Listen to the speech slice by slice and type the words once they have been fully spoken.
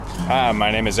Hi,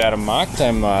 my name is Adam Macht.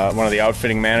 I'm one of the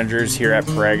outfitting managers here at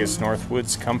Paragus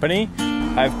Northwoods Company.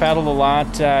 I've paddled a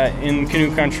lot in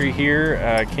canoe country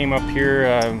here. Came up here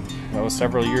that was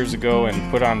several years ago and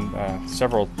put on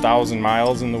several thousand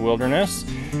miles in the wilderness.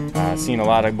 Seen a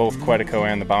lot of both Quetico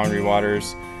and the Boundary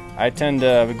Waters. I tend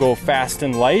to go fast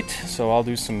and light, so I'll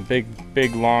do some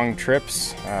big long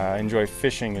trips. Enjoy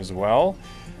fishing as well.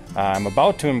 I'm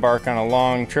about to embark on a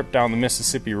long trip down the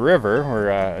Mississippi River. We're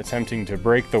attempting to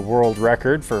break the world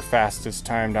record for fastest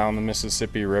time down the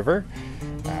Mississippi River,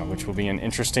 which will be an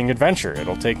interesting adventure.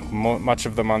 It'll take much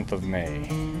of the month of May.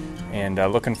 And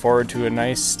looking forward to a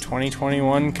nice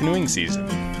 2021 canoeing season.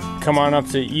 Come on up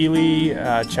to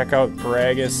Ely, check out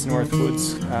Paragus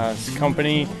Northwoods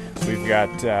Company. We've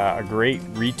got a great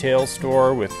retail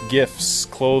store with gifts,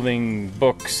 clothing,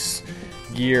 books,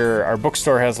 gear. Our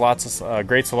bookstore has lots of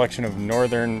great selection of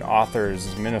northern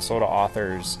authors, Minnesota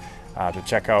authors, to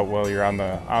check out while you're on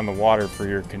the water for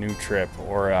your canoe trip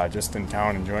or just in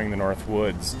town enjoying the North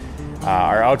Woods.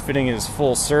 Our outfitting is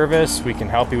full service. We can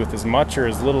help you with as much or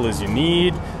as little as you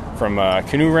need, from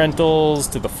canoe rentals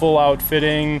to the full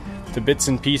outfitting to bits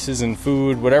and pieces and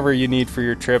food. Whatever you need for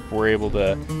your trip, we're able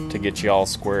to get you all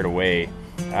squared away.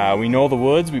 We know the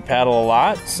woods, we paddle a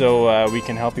lot, so we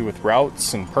can help you with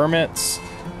routes and permits.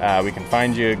 We can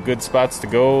find you good spots to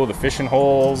go, the fishing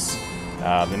holes,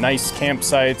 the nice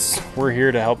campsites. We're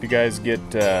here to help you guys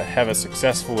have a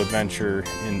successful adventure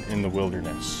in the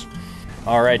wilderness.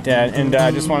 All right, and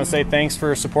I just want to say thanks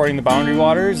for supporting the Boundary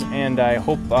Waters, and I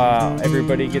hope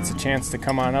everybody gets a chance to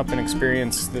come on up and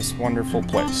experience this wonderful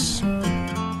place.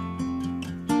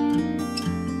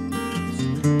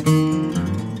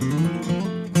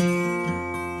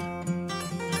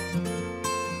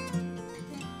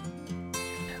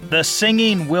 The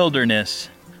Singing Wilderness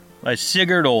by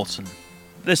Sigurd Olsen.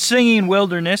 The Singing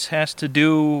Wilderness has to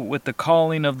do with the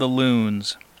calling of the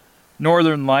loons,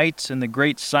 northern lights and the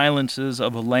great silences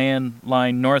of a land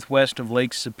lying northwest of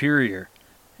Lake Superior.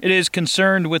 It is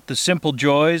concerned with the simple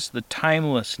joys, the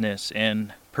timelessness,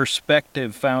 and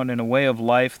perspective found in a way of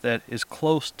life that is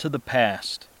close to the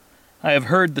past. I have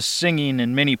heard the singing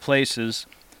in many places,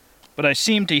 but I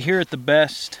seem to hear it the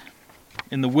best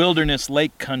in the wilderness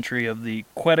lake country of the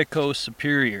Quetico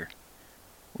Superior,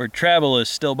 where travel is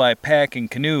still by pack and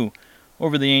canoe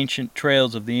over the ancient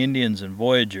trails of the Indians and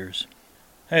voyagers.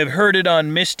 I have heard it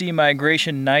on misty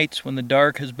migration nights when the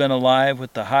dark has been alive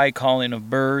with the high calling of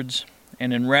birds,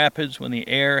 and in rapids when the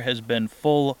air has been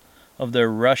full of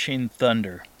their rushing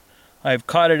thunder. I have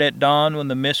caught it at dawn when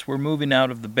the mists were moving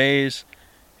out of the bays,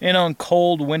 and on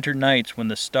cold winter nights when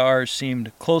the stars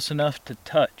seemed close enough to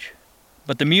touch.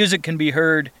 But the music can be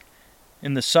heard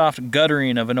in the soft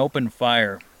guttering of an open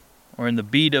fire, or in the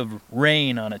beat of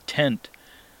rain on a tent,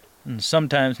 and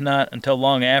sometimes not until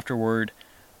long afterward,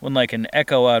 when like an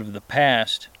echo out of the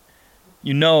past,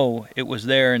 you know it was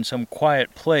there in some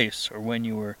quiet place, or when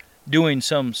you were doing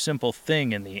some simple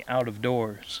thing in the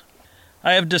out-of-doors.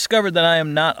 I have discovered that I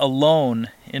am not alone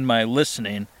in my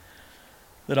listening,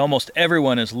 that almost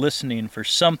everyone is listening for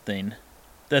something,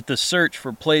 that the search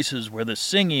for places where the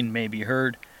singing may be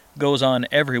heard goes on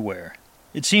everywhere.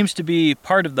 It seems to be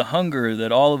part of the hunger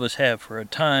that all of us have for a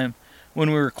time when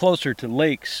we were closer to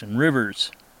lakes and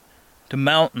rivers, to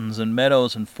mountains and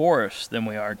meadows and forests than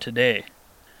we are today.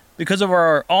 Because of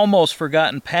our almost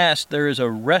forgotten past, there is a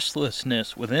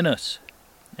restlessness within us,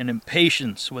 an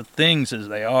impatience with things as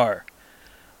they are,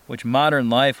 which modern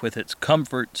life with its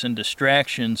comforts and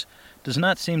distractions does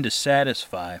not seem to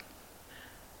satisfy.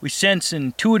 We sense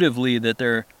intuitively that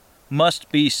there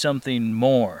must be something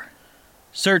more.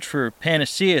 Search for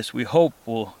panaceas, we hope,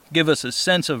 will give us a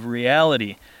sense of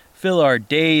reality, fill our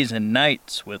days and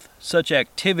nights with such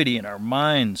activity in our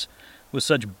minds, with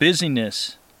such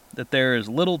busyness, that there is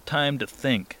little time to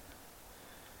think.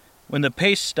 When the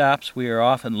pace stops, we are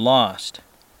often lost,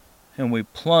 and we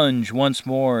plunge once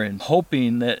more in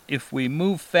hoping that if we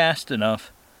move fast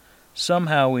enough,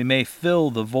 somehow we may fill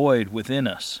the void within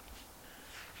us.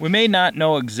 We may not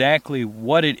know exactly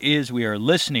what it is we are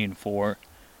listening for,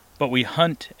 but we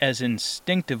hunt as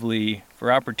instinctively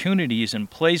for opportunities and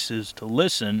places to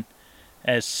listen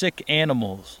as sick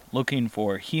animals looking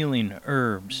for healing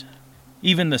herbs.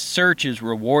 Even the search is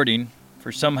rewarding,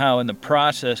 for somehow in the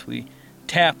process we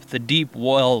tap the deep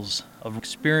wells of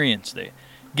experience that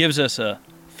gives us a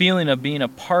feeling of being a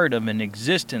part of an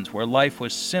existence where life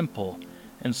was simple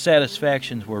and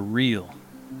satisfactions were real.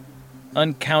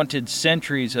 Uncounted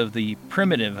centuries of the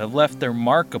primitive have left their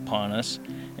mark upon us,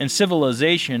 and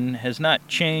civilization has not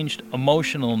changed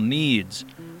emotional needs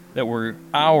that were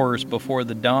ours before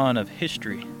the dawn of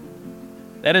history.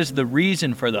 That is the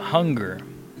reason for the hunger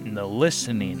and the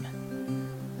listening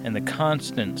and the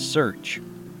constant search.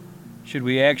 Should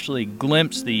we actually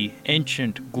glimpse the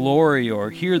ancient glory or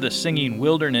hear the singing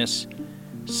wilderness,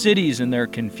 cities in their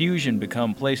confusion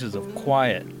become places of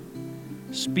quiet.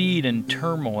 Speed and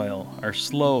turmoil are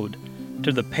slowed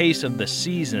to the pace of the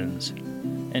seasons,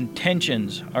 and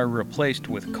tensions are replaced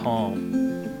with calm.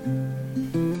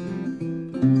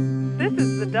 This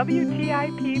is the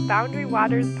WTIP Boundary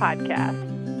Waters podcast.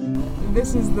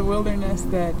 This is the wilderness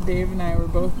that Dave and I were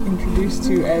both introduced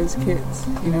to as kids.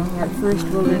 You know, our first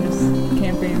wilderness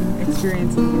camping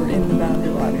experiences were in the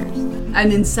Boundary Waters.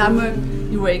 And in summer,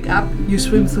 you wake up, you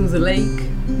swim through the lake,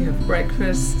 you have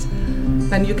breakfast,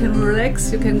 then you can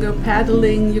relax, you can go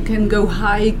paddling, you can go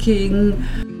hiking.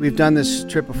 We've done this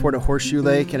trip before to Horseshoe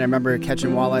Lake, and I remember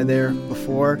catching walleye there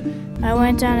before. I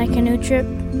went on a canoe trip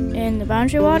in the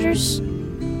Boundary Waters,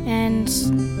 and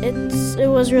it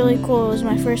was really cool. It was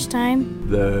my first time.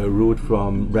 The route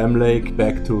from Ram Lake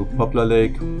back to Poplar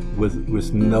Lake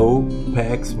with no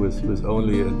packs, with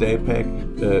only a day pack,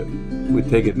 we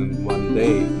take it in one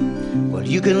day. Well,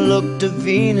 you can look to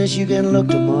Venus, you can look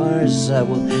to Mars. I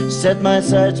will set my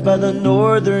sights by the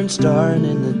northern star, and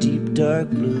in the deep dark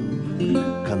blue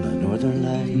come the northern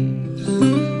lights.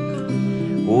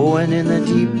 Oh, and in the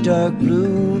deep dark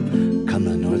blue come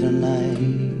the northern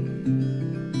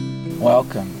lights.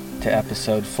 Welcome to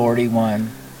episode 41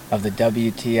 of the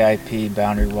WTIP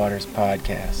Boundary Waters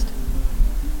podcast.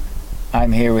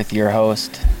 I'm here with your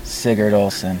host, Sigurd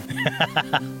Olson.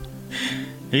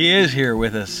 He is here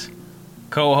with us,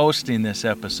 co-hosting this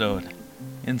episode,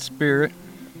 in spirit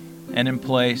and in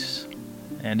place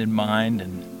and in mind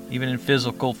and even in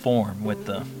physical form, with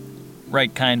the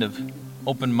right kind of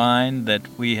open mind that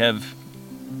we have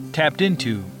tapped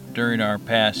into during our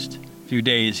past few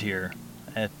days here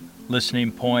at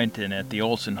Listening Point and at the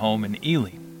Olson home in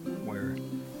Ely, where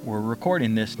we're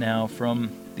recording this now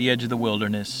from the edge of the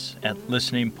wilderness at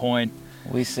Listening Point.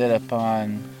 We sit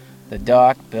upon the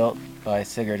dock built by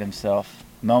Sigurd himself.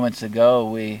 Moments ago,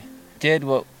 we did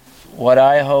what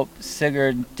I hope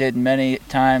Sigurd did many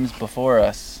times before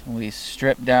us. We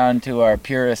stripped down to our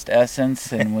purest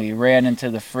essence, and we ran into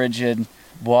the frigid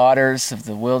waters of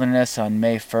the wilderness on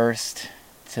May 1st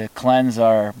to cleanse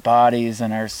our bodies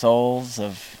and our souls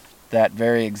of that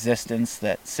very existence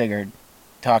that Sigurd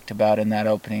talked about in that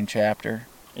opening chapter.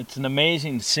 It's an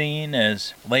amazing scene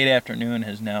as late afternoon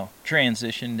has now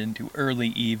transitioned into early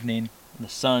evening. The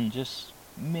sun just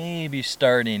maybe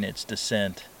starting its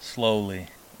descent slowly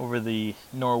over the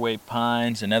Norway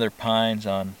pines and other pines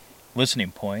on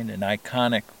Listening Point, an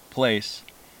iconic place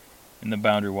in the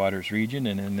Boundary Waters region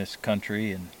and in this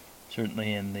country, and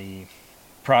certainly in the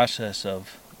process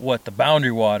of what the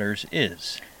Boundary Waters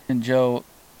is. And Joe,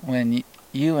 when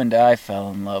you and I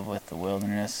fell in love with the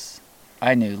wilderness,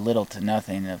 I knew little to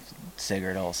nothing of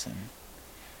Sigurd Olson.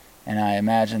 And I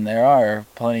imagine there are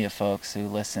plenty of folks who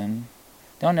listen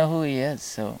don't know who he is.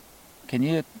 So can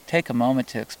you take a moment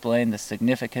to explain the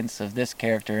significance of this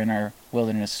character in our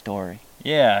wilderness story?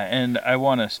 Yeah, and I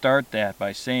want to start that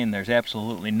by saying there's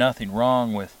absolutely nothing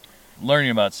wrong with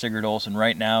learning about Sigurd Olson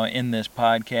right now in this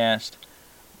podcast.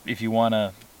 If you want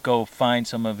to go find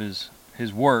some of his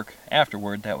work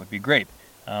afterward, that would be great.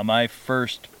 I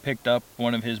first picked up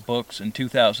one of his books in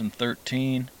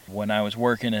 2013 when I was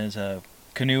working as a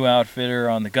canoe outfitter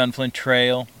on the Gunflint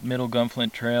Trail, Middle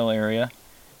Gunflint Trail area.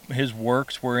 His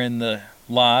works were in the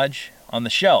lodge on the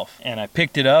shelf, and I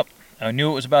picked it up. I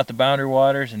knew it was about the Boundary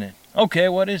Waters, and okay,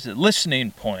 what is it?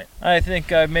 Listening Point. I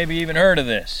think I've maybe even heard of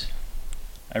this.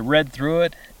 I read through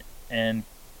it, and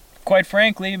quite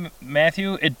frankly,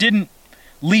 Matthew, it didn't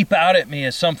leap out at me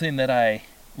as something that I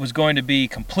was going to be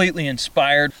completely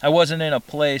inspired. I wasn't in a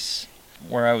place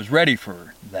where I was ready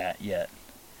for that yet.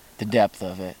 The depth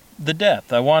of it. The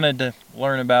depth. I wanted to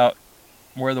learn about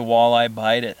where the walleye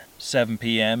bite at 7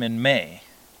 p.m. in May.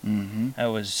 Mm-hmm. I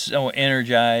was so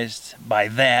energized by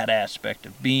that aspect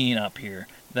of being up here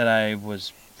that I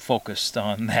was focused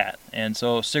on that. And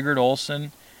so Sigurd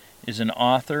Olson is an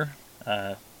author,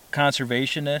 a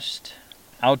conservationist,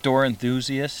 outdoor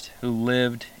enthusiast who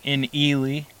lived in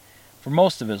Ely for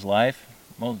most of his life,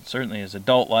 certainly his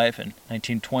adult life. In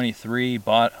 1923,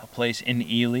 bought a place in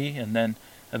Ely, and then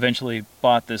eventually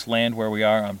bought this land where we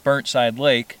are on Burnside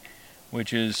Lake,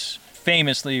 which is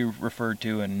famously referred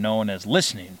to and known as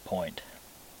Listening Point.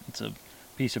 It's a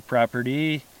piece of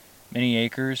property, many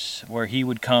acres, where he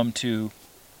would come to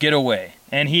get away.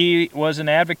 And he was an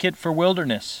advocate for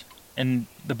wilderness. And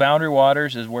the Boundary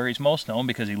Waters is where he's most known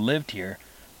because he lived here.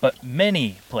 But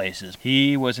many places.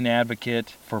 He was an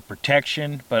advocate for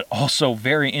protection, but also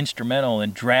very instrumental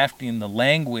in drafting the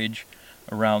language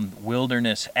around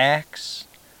wilderness acts,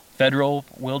 federal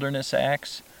wilderness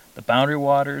acts, the Boundary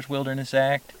Waters Wilderness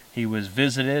Act. He was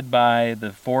visited by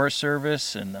the Forest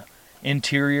Service, and the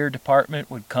Interior Department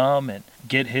would come and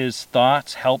get his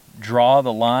thoughts, help draw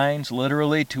the lines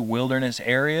literally to wilderness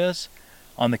areas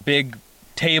on the big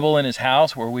table in his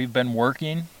house where we've been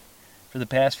working for the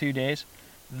past few days.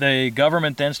 The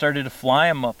government then started to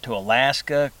fly him up to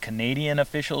Alaska. Canadian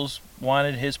officials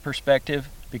wanted his perspective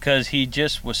because he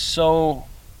just was so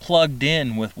plugged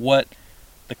in with what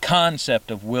the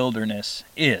concept of wilderness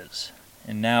is.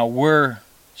 And now we're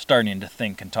starting to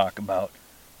think and talk about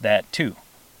that too.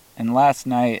 And last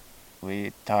night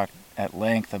we talked at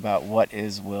length about what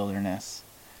is wilderness.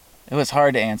 It was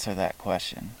hard to answer that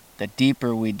question. The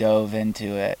deeper we dove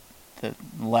into it, the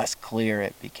less clear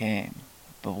it became.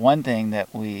 But one thing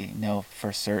that we know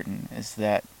for certain is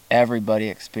that everybody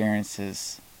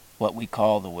experiences what we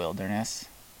call the wilderness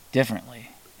differently.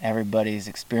 Everybody's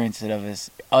experience of it is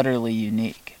utterly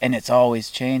unique, and it's always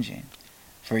changing.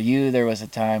 For you, there was a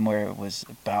time where it was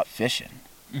about fishing.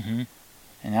 Mm-hmm.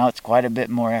 And now it's quite a bit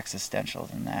more existential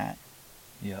than that.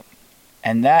 Yep.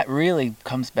 And that really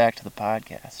comes back to the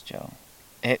podcast, Joe.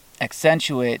 It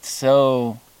accentuates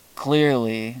so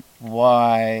clearly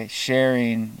why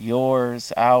sharing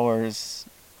yours, ours,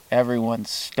 everyone's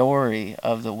story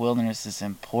of the wilderness is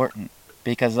important.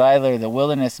 Because either the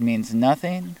wilderness means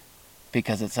nothing,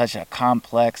 because it's such a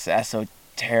complex,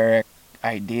 esoteric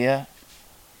idea,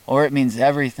 or it means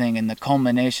everything in the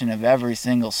culmination of every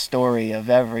single story of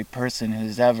every person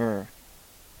who's ever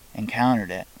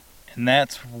encountered it. And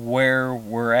that's where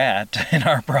we're at in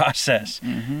our process.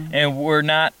 Mm-hmm. And we're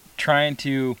not trying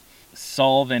to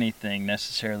solve anything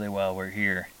necessarily while we're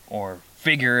here, or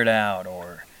figure it out,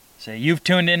 or say, you've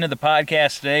tuned into the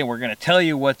podcast today, we're going to tell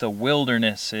you what the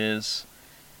wilderness is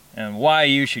and why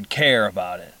you should care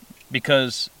about it.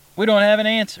 Because we don't have an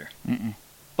answer. Mm-mm.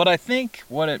 But I think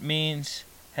what it means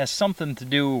has something to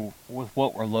do with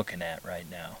what we're looking at right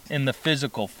now in the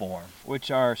physical form, which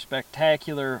are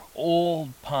spectacular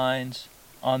old pines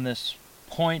on this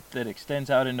point that extends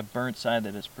out into Burnside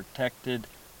that is protected,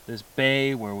 this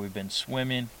bay where we've been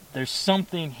swimming. There's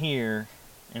something here,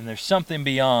 and there's something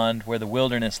beyond where the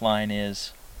wilderness line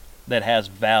is that has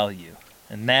value.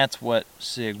 And that's what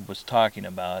Sig was talking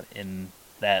about in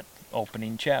that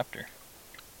opening chapter.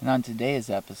 And on today's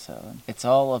episode, it's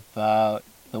all about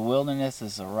the wilderness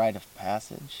as a rite of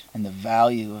passage and the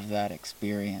value of that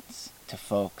experience to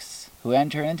folks who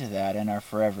enter into that and are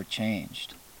forever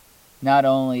changed. Not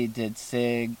only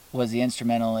was he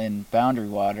instrumental in Boundary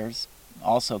Waters,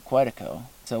 also Quetico.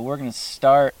 So we're going to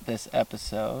start this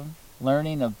episode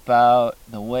learning about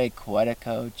the way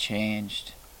Quetico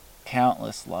changed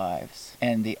countless lives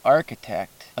and the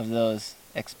architect of those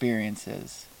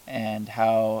experiences, and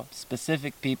how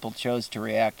specific people chose to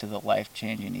react to the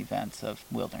life-changing events of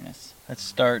wilderness. Let's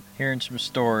start hearing some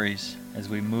stories as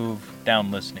we move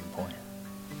down Listening Point.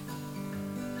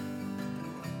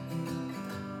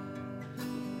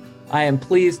 I am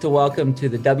pleased to welcome to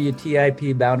the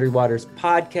WTIP Boundary Waters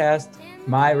podcast,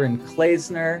 Myron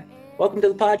Klaesner. Welcome to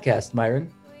the podcast,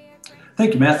 Myron.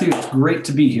 Thank you, Matthew. It's great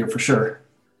to be here for sure.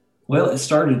 Well, it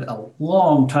started a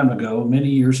long time ago, many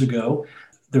years ago.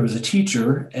 There was a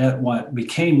teacher at what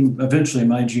became eventually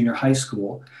my junior high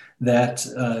school that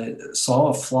saw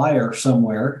a flyer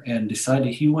somewhere and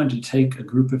decided he wanted to take a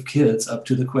group of kids up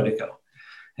to the Quetico,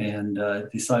 and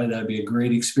decided that'd be a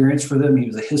great experience for them. He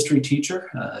was a history teacher.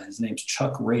 His name's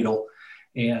Chuck Radel,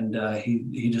 and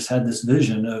he just had this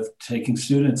vision of taking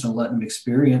students and letting them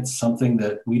experience something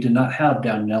that we did not have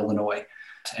down in Illinois.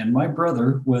 And my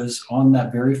brother was on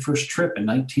that very first trip in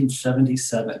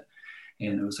 1977.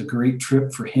 And it was a great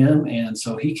trip for him. And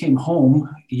so he came home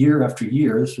year after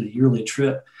year, this was a yearly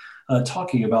trip,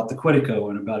 talking about the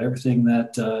Quetico and about everything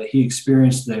that he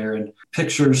experienced there, and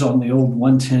pictures on the old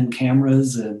 110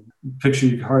 cameras and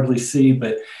pictures you could hardly see,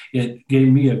 but it gave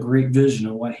me a great vision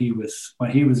of what he was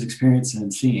experiencing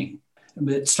and seeing.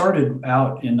 It started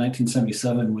out in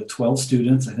 1977 with 12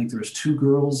 students. I think there was 2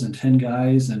 girls and 10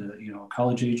 guys, and a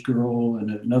college age girl and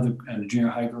a junior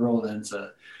high girl, and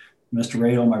Mr.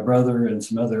 Radel, my brother, and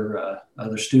some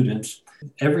other students.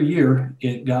 Every year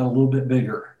it got a little bit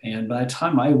bigger. And by the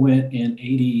time I went in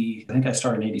I think I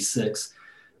started in 86,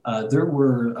 there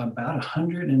were about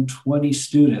 120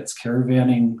 students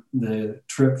caravanning the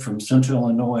trip from Central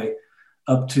Illinois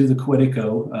up to the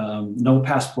Quetico. No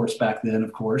passports back then,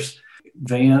 of course.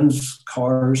 Vans,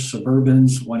 cars,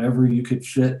 Suburbans, whenever you could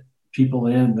fit people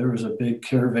in. There was a big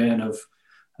caravan of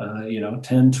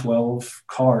 10, 12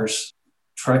 cars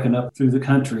trekking up through the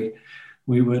country.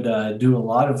 We would do a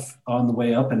lot of on the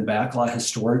way up and back, a lot of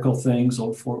historical things,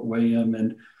 Old Fort William.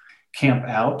 And camp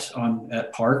out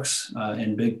at parks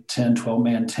in big 10,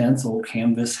 12-man tents, old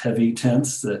canvas heavy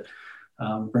tents that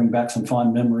bring back some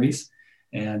fond memories.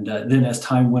 And then as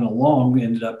time went along, we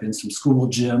ended up in some school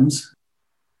gyms.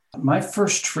 My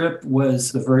first trip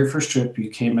was the very first trip. You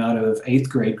came out of 8th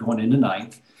grade going into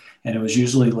 9th. And it was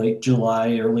usually late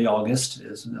July, early August,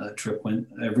 as a trip went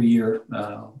every year.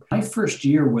 My first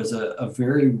year was a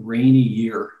very rainy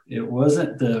year. It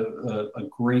wasn't a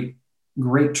great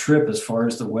trip as far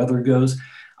as the weather goes.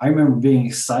 I remember being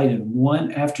excited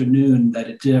one afternoon that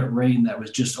it didn't rain, that was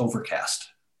just overcast,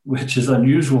 which is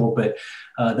unusual. But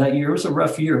that year was a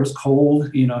rough year. It was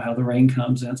cold, you know how the rain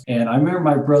comes in. And I remember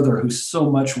my brother, who so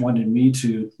much wanted me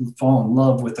to fall in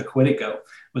love with the Quetico,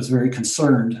 was very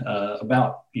concerned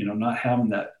about, not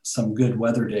having some good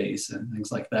weather days and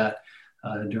things like that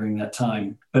during that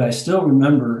time. But I still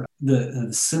remember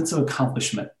the sense of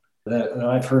accomplishment that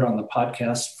I've heard on the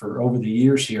podcast for over the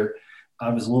years here. I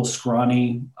was a little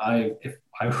scrawny. If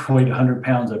I weighed 100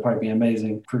 pounds, I'd probably be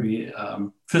amazing, pretty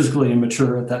physically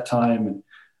immature at that time,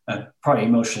 and probably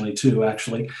emotionally too,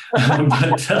 actually.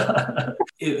 But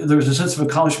there was a sense of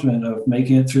accomplishment of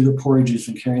making it through the portages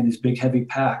and carrying these big, heavy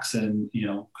packs and,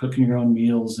 cooking your own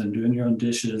meals and doing your own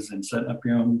dishes and setting up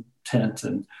your own tent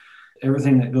and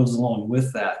everything that goes along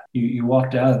with that. You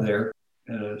walked out of there,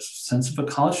 a sense of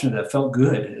accomplishment that felt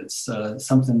good. It's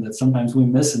something that sometimes we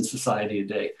miss in society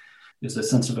today, is a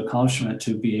sense of accomplishment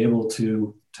to be able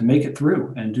to make it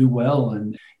through and do well.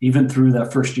 And even through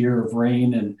that first year of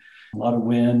rain and a lot of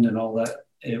wind and all that,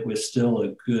 it was still a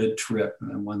good trip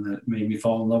and one that made me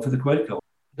fall in love with the Quetico.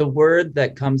 The word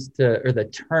that comes to, or the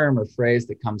term or phrase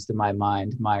that comes to my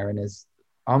mind, Myron, is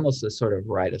almost a sort of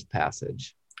rite of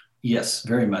passage. Yes,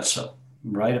 very much so.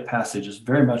 Rite of passage is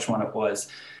very much what it was.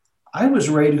 I was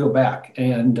ready to go back.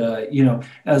 And,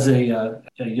 as a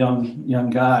young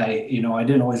guy, I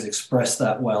didn't always express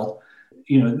that well.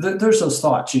 There's those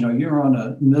thoughts, you're on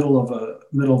a middle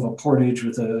of a portage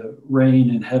with a rain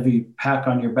and heavy pack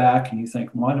on your back. And you think,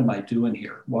 what am I doing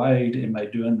here? Why am I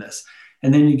doing this?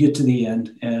 And then you get to the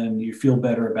end and you feel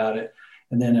better about it.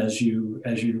 And then as you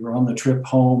are on the trip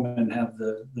home and have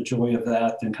the joy of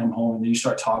that, then come home and then you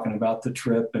start talking about the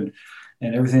trip and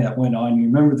everything that went on. You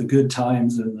remember the good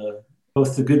times and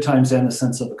both the good times and the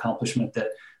sense of accomplishment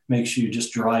that makes you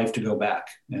just drive to go back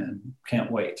and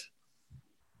can't wait.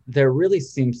 There really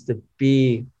seems to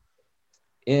be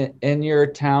in your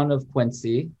town of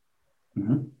Quincy,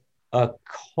 mm-hmm. a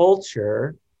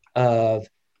culture of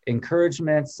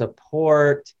encouragement,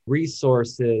 support,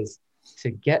 resources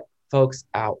to get folks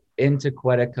out into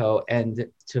Quetico and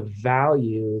to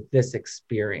value this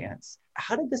experience.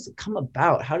 How did this come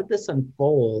about? How did this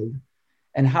unfold?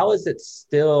 And how is it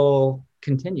still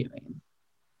continuing?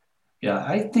 Yeah,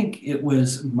 I think it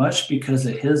was much because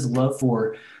of his love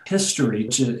for history,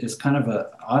 which is kind of an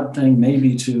odd thing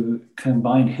maybe to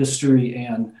combine history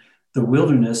and the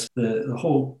wilderness. The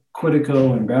whole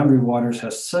Quetico and Boundary Waters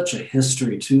has such a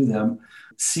history to them.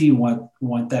 See what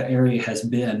that area has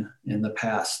been in the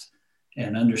past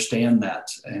and understand that.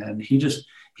 And he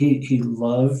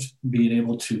loved being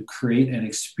able to create an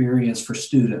experience for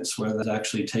students, whether it's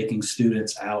actually taking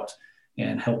students out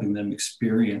and helping them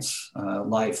experience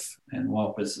life and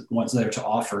what's there to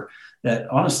offer. That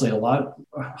honestly,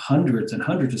 hundreds and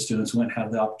hundreds of students wouldn't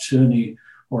have the opportunity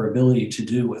or ability to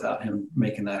do without him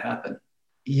making that happen.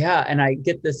 Yeah, and I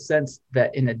get this sense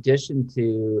that in addition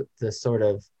to the sort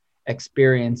of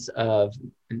experience of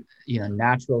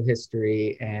natural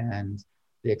history and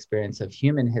the experience of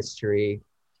human history,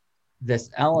 this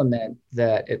element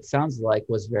that it sounds like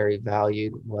was very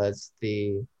valued was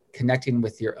the connecting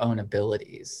with your own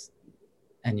abilities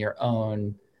and your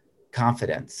own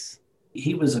confidence.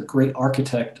 He was a great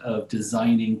architect of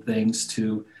designing things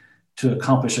to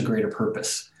accomplish a greater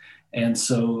purpose. And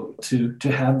so to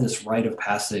have this rite of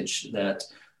passage that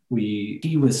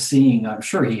he was seeing, I'm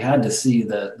sure he had to see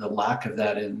the lack of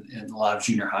that in a lot of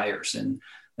junior hires and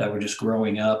that were just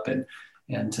growing up and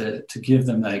to give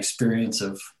them that experience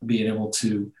of being able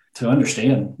to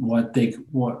understand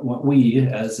what we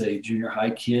as a junior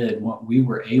high kid, what we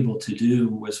were able to do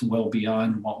was well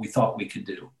beyond what we thought we could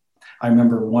do. I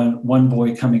remember one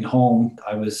boy coming home.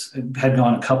 Had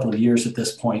gone a couple of years at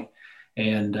this point.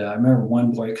 And I remember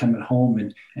one boy coming home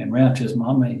and ran up to his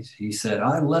mom and he said,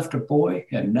 "I left a boy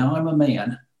and now I'm a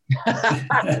man."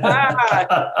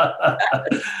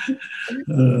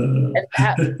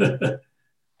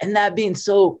 And that being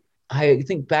so, I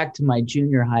think back to my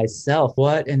junior high self.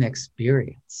 What an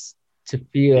experience to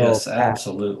feel. Yes,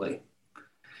 absolutely.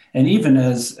 And even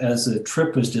as the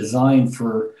trip was designed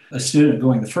for a student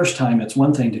going the first time, it's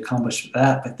one thing to accomplish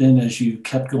that. But then as you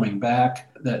kept going back,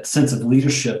 that sense of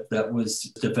leadership that was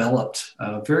developed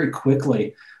very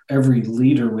quickly. Every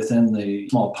leader within the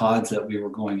small pods that we were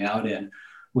going out in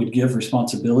would give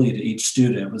responsibility to each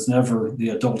student. It was never the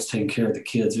adults taking care of the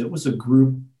kids. It was a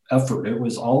group effort. It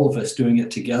was all of us doing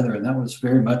it together, and that was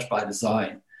very much by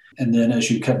design. And then as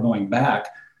you kept going back,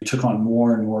 you took on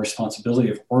more and more responsibility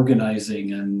of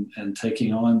organizing and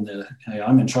taking on hey,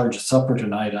 I'm in charge of supper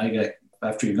tonight.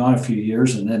 After you've gone a few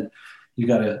years, and then you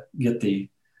got to get the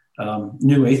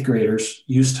new 8th graders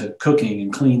used to cooking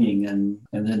and cleaning and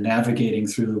then navigating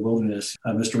through the wilderness.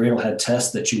 Mr. Radel had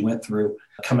tests that you went through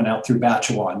coming out through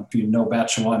Batchewan. If you know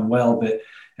Batchewan well, but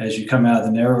as you come out of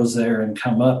the Narrows there and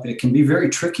come up, it can be very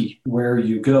tricky where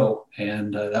you go.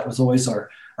 And that was always our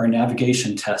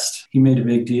navigation test. He made a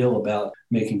big deal about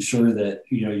making sure that,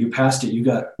 you passed it, you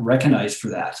got recognized for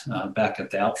that back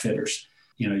at the outfitters.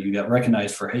 You got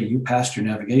recognized for, hey, you passed your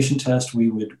navigation test. We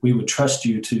would trust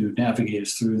you to navigate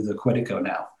us through the Quetico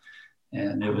now.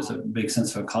 And it was a big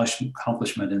sense of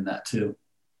accomplishment in that too.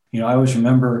 I always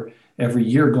remember every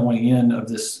year going in of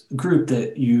this group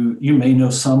that you may know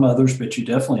some others, but you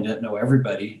definitely didn't know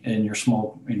everybody in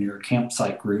your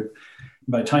campsite group.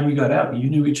 By the time you got out, you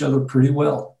knew each other pretty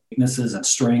well, weaknesses and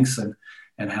strengths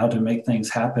and how to make things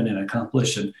happen and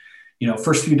accomplish. And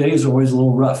first few days are always a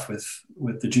little rough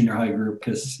with the junior high group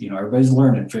because everybody's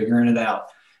learning, figuring it out.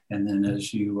 And then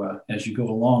as you go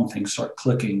along, things start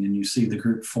clicking, and you see the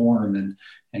group form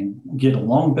and get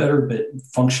along better, but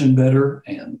function better,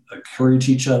 and encourage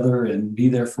each other and be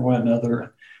there for one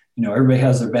another. Everybody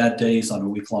has their bad days on a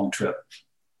week-long trip.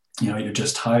 You're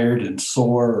just tired and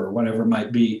sore or whatever it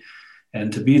might be,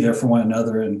 and to be there for one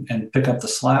another and pick up the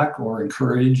slack or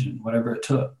encourage and whatever it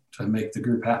took to make the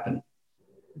group happen.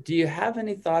 Do you have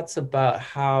any thoughts about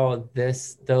how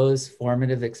those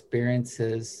formative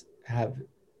experiences have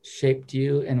shaped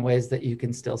you in ways that you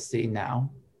can still see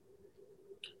now?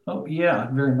 Oh, yeah,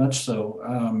 very much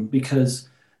so. Because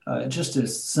just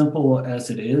as simple as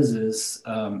it is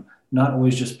not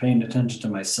always just paying attention to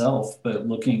myself, but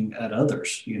looking at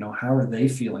others. How are they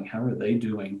feeling? How are they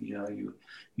doing?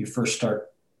 You first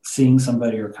start seeing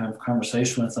somebody or kind of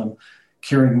conversation with them,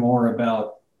 caring more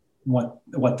about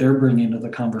what they're bringing to the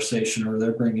conversation or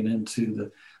they're bringing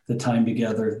into the time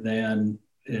together than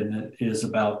it is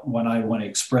about what I want to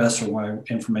express or what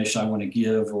information I want to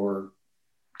give or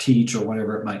teach or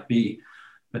whatever it might be.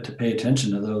 But to pay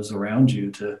attention to those around you,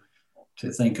 to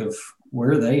think of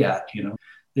where are they at.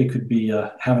 They could be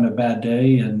having a bad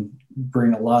day and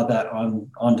bring a lot of that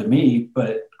onto me,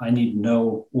 but I need to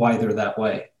know why they're that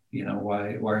way.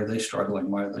 Why are they struggling?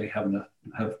 Why are they having to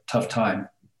have a tough time?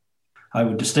 I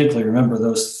would distinctly remember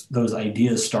those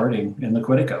ideas starting in the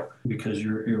Quetico, because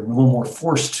you're a little more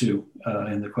forced to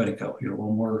in the Quetico. You're a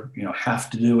little more, have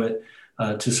to do it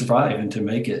to survive and to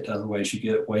make it. Otherwise, you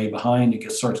get way behind. It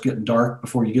starts getting dark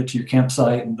before you get to your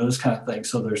campsite and those kind of things.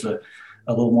 So there's a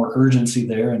little more urgency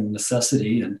there and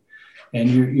necessity, and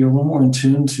you're a little more in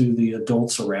tune to the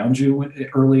adults around you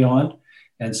early on.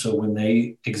 And so when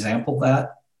they example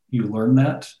that, you learn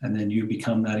that, and then you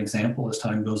become that example as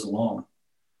time goes along.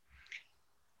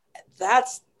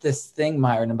 That's this thing,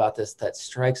 Myron, about this that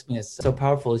strikes me as so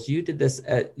powerful is you did this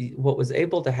what was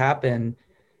able to happen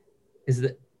is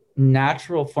the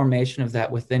natural formation of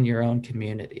that within your own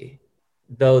community.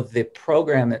 Though the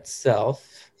program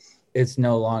itself is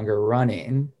no longer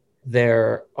running,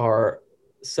 there are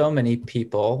so many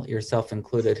people, yourself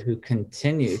included, who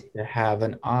continue to have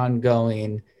an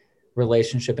ongoing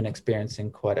relationship and experience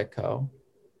in Quetico.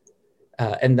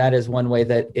 And that is one way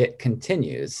that it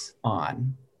continues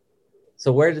on.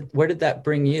 So where did that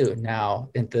bring you now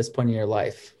at this point in your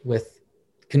life with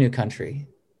Canoe Country?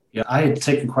 Yeah, I had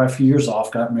taken quite a few years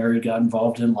off, got married, got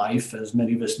involved in life, as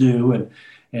many of us do,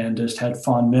 and just had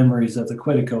fond memories of the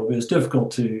Quetico. It was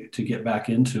difficult to get back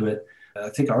into it. I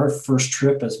think our first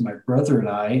trip as my brother and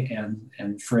I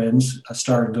and friends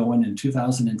started going in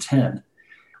 2010.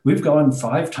 We've gone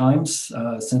 5 times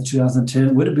since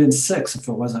 2010. Would have been 6 if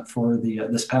it wasn't for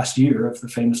this past year of the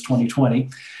famous 2020.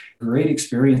 Great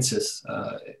experiences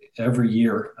every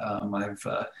year. I've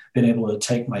been able to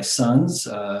take my sons.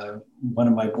 One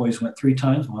of my boys went 3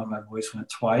 times. One of my boys went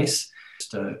twice.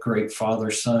 Just a great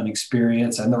father-son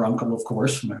experience, and their uncle, of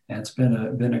course. And it's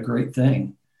been a great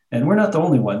thing. And we're not the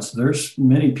only ones. There's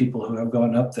many people who have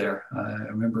gone up there. I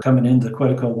remember coming into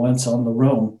Quetico once on the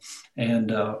Rome,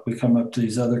 and we come up to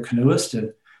these other canoeists,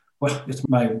 and well, it's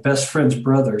my best friend's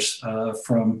brothers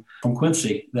from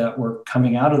Quincy that were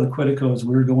coming out of the Quetico as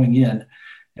we were going in.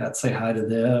 I'd say hi to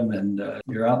them, and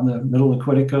you're out in the middle of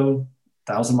Quetico,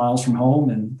 1,000 miles from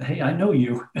home, and hey, I know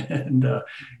you. And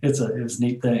it's a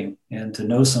neat thing. And to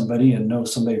know somebody and know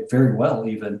somebody very well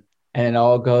even, And it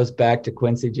all goes back to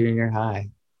Quincy Junior High.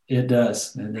 It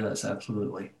does. It does.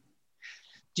 Absolutely.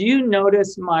 Do you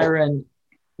notice, Myron,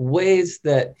 ways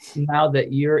that now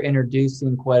that you're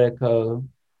introducing Quetico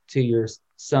to your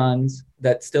sons,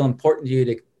 that's still important to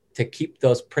you to keep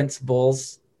those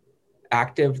principles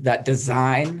active, that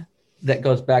design that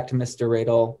goes back to Mr.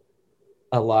 Radel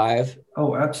alive?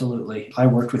 Oh, absolutely. I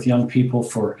worked with young people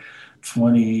for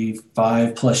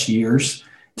 25 plus years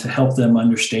to help them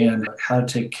understand how to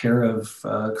take care of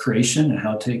creation and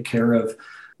how to take care of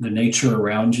the nature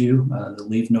around you, the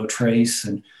leave no trace.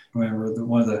 And remember,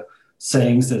 one of the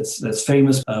sayings that's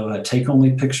famous of take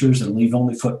only pictures and leave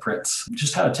only footprints.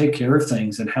 Just how to take care of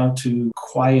things and how to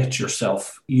quiet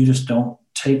yourself. You just don't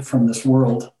take from this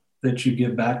world that you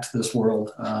give back to this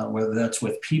world, whether that's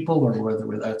with people or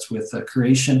whether that's with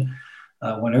creation,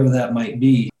 whatever that might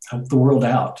be. Help the world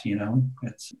out,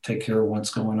 it's take care of what's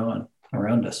going on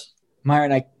around us.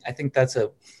 Myron, I think that's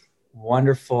a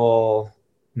wonderful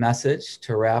message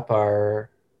to wrap our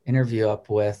interview up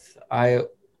with. I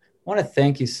want to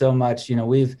thank you so much.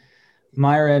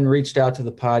 Myron reached out to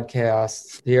the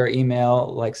podcast via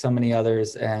email, like so many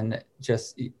others, and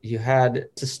just you had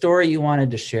a story you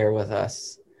wanted to share with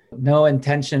us. No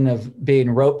intention of being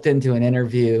roped into an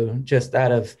interview, just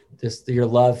out of just your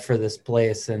love for this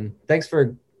place. And thanks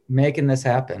for making this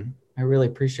happen. I really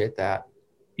appreciate that.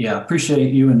 Yeah,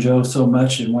 appreciate you and Joe so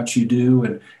much and what you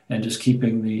do and just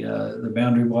keeping the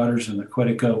Boundary Waters and the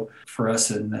Quetico for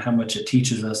us and how much it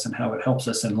teaches us and how it helps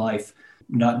us in life.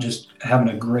 Not just having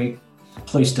a great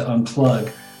place to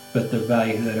unplug, but the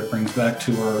value that it brings back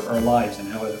to our lives and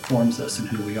how it informs us and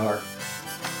who we are.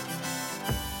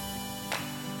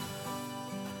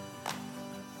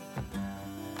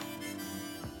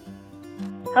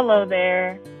 Hello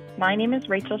there. My name is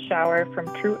Rachel Schauer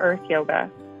from True Earth Yoga.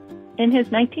 In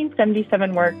his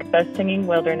 1977 work, The Singing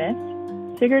Wilderness,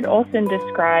 Sigurd Olson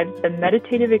describes the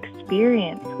meditative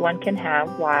experience one can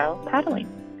have while paddling.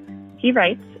 He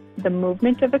writes, "The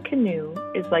movement of a canoe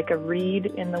is like a reed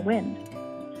in the wind.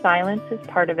 Silence is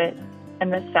part of it,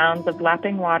 and the sounds of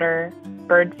lapping water,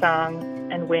 bird song,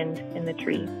 and wind in the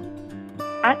trees."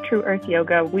 At True Earth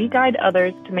Yoga, we guide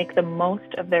others to make the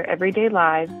most of their everyday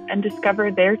lives and discover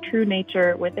their true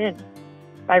nature within.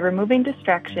 By removing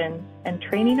distractions and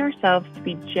training ourselves to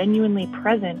be genuinely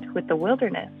present with the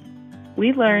wilderness,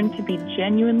 we learn to be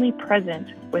genuinely present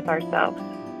with ourselves.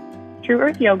 True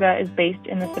Earth Yoga is based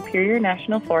in the Superior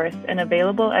National Forest and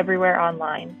available everywhere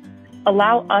online.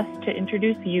 Allow us to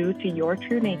introduce you to your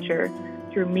true nature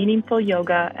through meaningful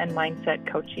yoga and mindset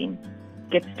coaching.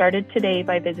 Get started today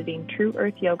by visiting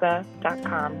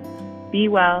trueearthyoga.com. Be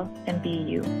well and be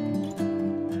you.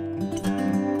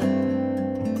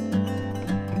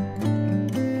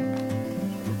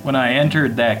 When I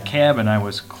entered that cabin, I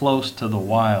was close to the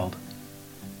wild.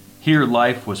 Here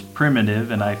life was primitive,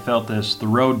 and I felt as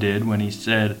Thoreau did when he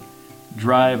said,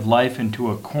 "Drive life into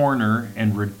a corner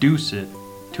and reduce it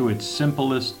to its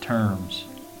simplest terms."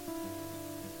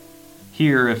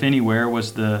 Here, if anywhere,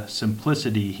 was the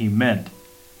simplicity he meant.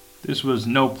 This was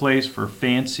no place for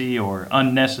fancy or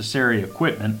unnecessary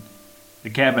equipment. The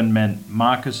cabin meant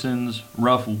moccasins,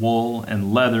 rough wool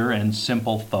and leather, and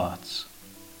simple thoughts.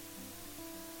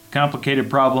 Complicated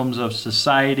problems of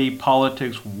society,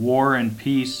 politics, war, and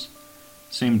peace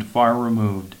seemed far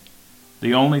removed.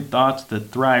 The only thoughts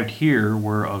that thrived here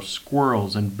were of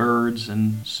squirrels and birds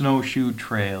and snowshoe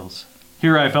trails.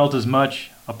 Here I felt as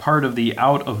much a part of the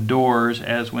out of doors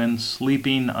as when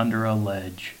sleeping under a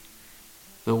ledge.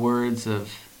 The words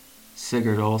of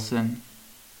Sigurd Olson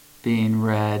being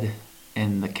read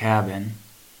in the cabin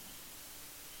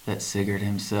that Sigurd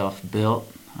himself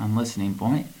built on Listening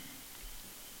Point.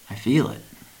 I feel it.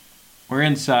 We're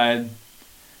inside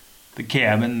the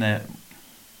cabin that,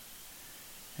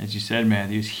 as you said,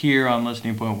 Matthew, is here on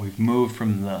Listening Point. We've moved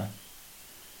from the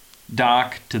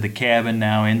dock to the cabin,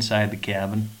 now inside the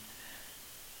cabin.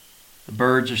 The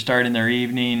birds are starting their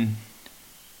evening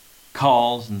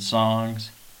calls and songs.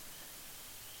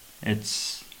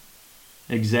 It's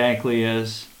exactly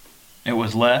as it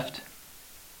was left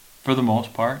for the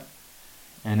most part,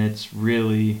 and it's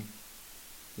really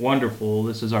wonderful.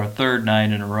 This is our third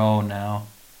night in a row now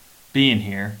being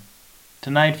here.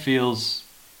 Tonight feels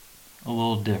a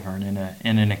little different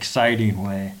in an exciting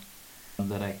way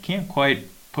that I can't quite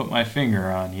put my finger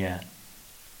on yet.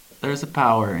 There's a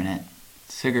power in it.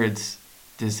 Sigurd's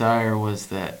desire was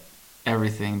that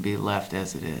everything be left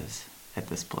as it is at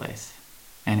this place.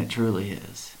 And it truly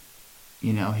is.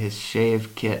 His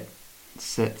shave kit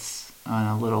sits on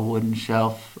a little wooden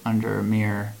shelf under a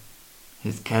mirror.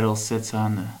 His kettle sits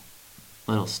on the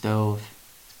little stove.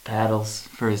 His paddles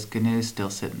for his canoe still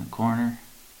sit in the corner.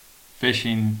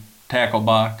 fishing tackle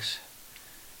box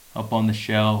up on the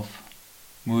shelf,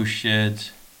 moose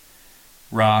sheds,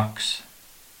 rocks.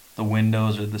 The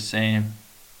windows are the same.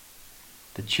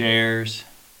 The chairs,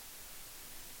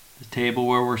 the table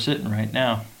where we're sitting right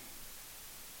now.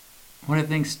 What I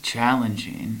think's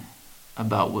challenging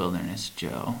about wilderness,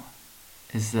 Joe,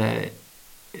 is that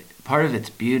part of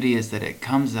its beauty is that it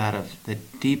comes out of the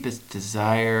deepest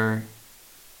desire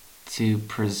to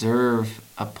preserve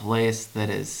a place that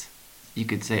is, you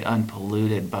could say,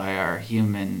 unpolluted by our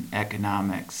human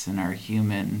economics and our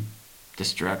human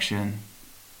destruction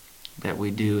that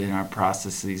we do in our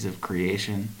processes of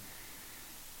creation.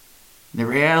 The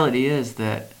reality is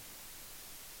that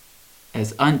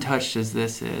as untouched as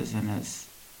this is, and as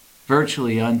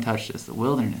virtually untouched as the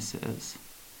wilderness is,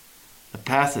 the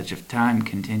passage of time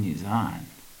continues on.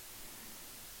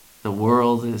 The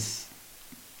world is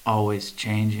always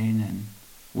changing, and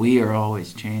we are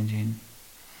always changing.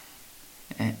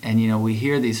 And you know, we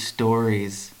hear these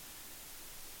stories,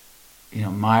 you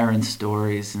know, Myron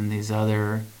stories and these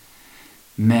other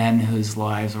men whose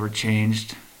lives were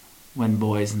changed when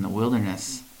boys in the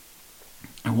wilderness.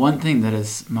 And one thing that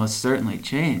has most certainly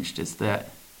changed is that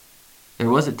there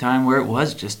was a time where it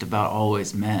was just about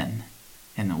always men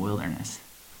in the wilderness.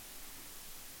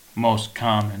 Most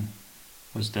common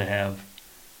was to have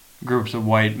groups of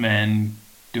white men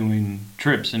doing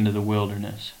trips into the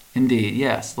wilderness. Indeed,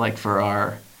 yes, like for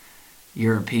our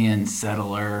European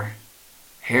settler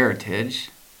heritage.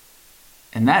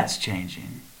 And that's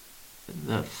changing.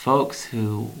 The folks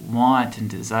who want and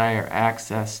desire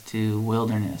access to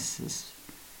wilderness is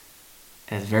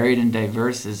as varied and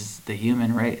diverse as the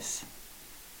human race.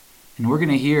 And we're going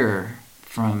to hear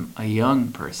from a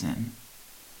young person,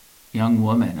 young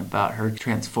woman, about her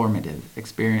transformative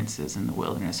experiences in the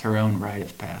wilderness, her own rite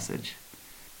of passage,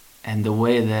 and the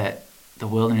way that the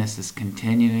wilderness is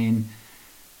continuing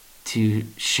to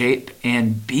shape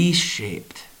and be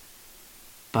shaped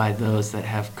by those that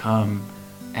have come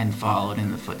and followed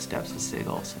in the footsteps of Sig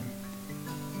Olson.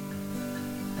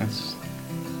 Let's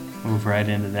move right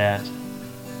into that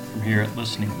from here at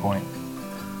Listening Point.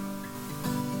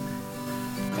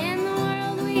 In the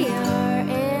world we are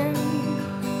in,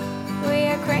 we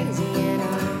are crazy in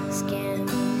our skin.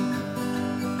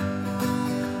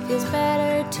 Feels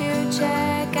better to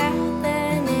check out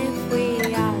than if we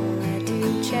all had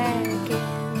to check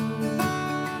in.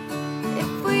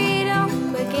 If we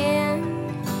don't begin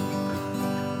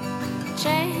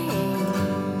changing,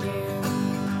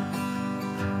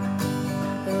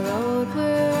 the road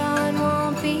we're on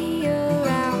won't be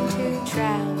around to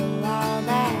travel all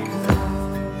that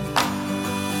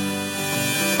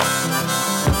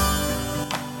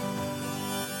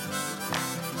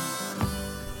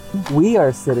long. We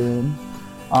are sitting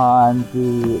on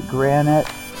the granite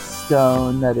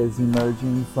stone that is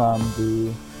emerging from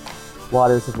the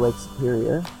waters of Lake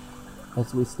Superior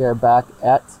as we stare back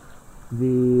at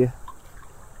the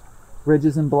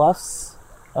ridges and bluffs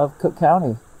of Cook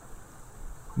County.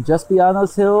 Just beyond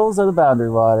those hills are the Boundary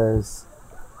Waters.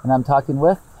 And I'm talking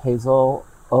with Hazel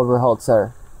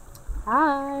Overholtzer.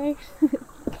 Hi.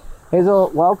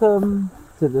 Hazel, welcome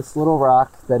to this little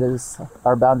rock that is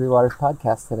our Boundary Waters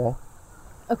podcast today.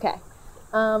 Okay.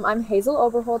 I'm Hazel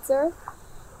Oberholzer.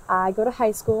 I go to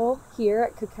high school here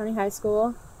at Cook County High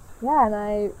School. Yeah, and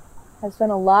I have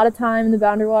spent a lot of time in the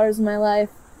Boundary Waters in my life.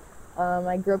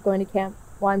 I grew up going to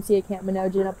YMCA Camp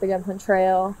Menojan up the Gunflint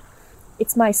Trail.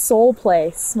 It's my soul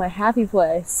place, my happy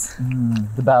place.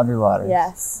 The Boundary Waters.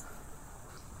 Yes.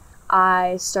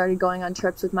 I started going on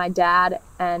trips with my dad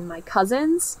and my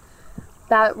cousins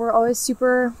that were always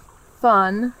super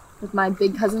fun, with my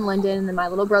big cousin Lyndon and then my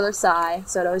little brother Cy.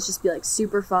 So it'd always just be like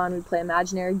super fun. We'd play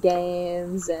imaginary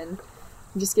games and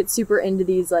just get super into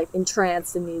these, like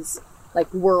entranced in these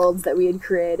like worlds that we had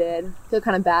created. I feel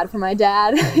kind of bad for my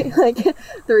dad. Like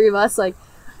three of us, like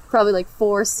probably like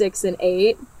 4, 6, and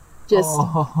 8 just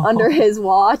under his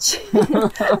watch.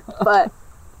 But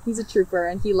he's a trooper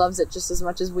and he loves it just as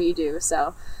much as we do.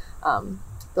 So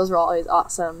those were always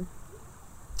awesome.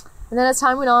 And then as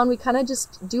time went on, we kind of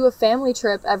just do a family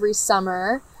trip every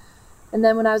summer. And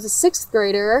then when I was a 6th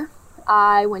grader,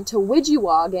 I went to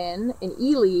Widgewagon in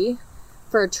Ely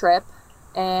for a trip.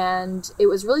 And it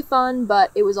was really fun,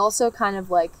 but it was also kind of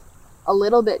like a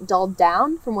little bit dulled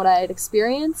down from what I had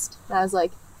experienced. And I was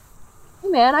like, hey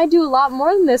man, I do a lot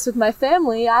more than this with my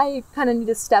family. I kind of need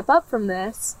to step up from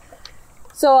this.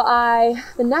 So I,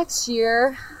 the next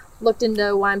year, looked into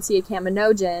YMCA Camp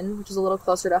Menojan, which is a little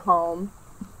closer to home,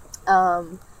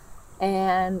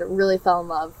 and really fell in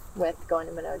love with going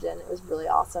to Menojan. It was really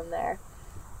awesome there.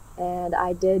 And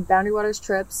I did Boundary Waters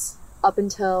trips up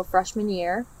until freshman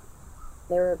year.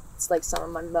 it's like some of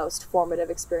my most formative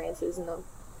experiences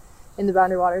in the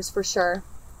Boundary Waters for sure.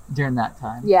 During that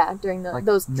time? Yeah, during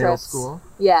those middle trips. School?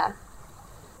 Yeah.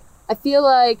 I feel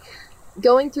like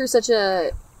going through such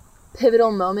a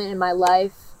pivotal moment in my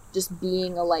life, just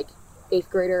being a like 8th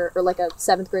grader or like a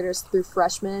 7th grader through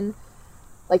freshman,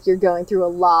 like you're going through a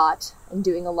lot and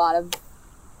doing a lot of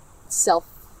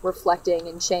self-reflecting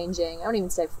and changing. I don't even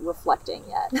say reflecting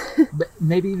yet. But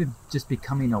maybe even just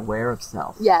becoming aware of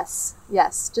self. Yes.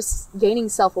 Just gaining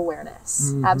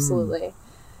self-awareness. Mm-hmm. Absolutely.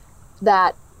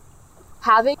 That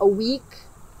having a week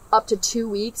up to 2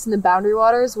 weeks in the Boundary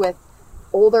Waters with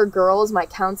older girls, my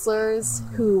counselors,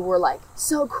 who were like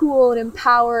so cool and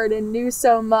empowered and knew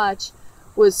so much,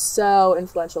 was so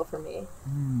influential for me.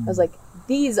 I was like,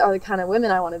 these are the kind of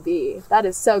women I want to be. That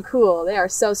is so cool. They are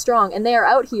so strong. And they are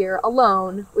out here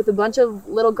alone with a bunch of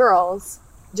little girls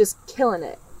just killing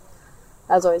it.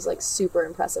 That was always like super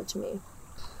impressive to me.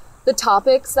 The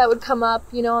topics that would come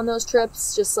up, on those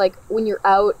trips, just like when you're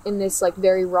out in this like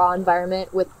very raw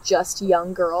environment with just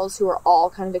young girls who are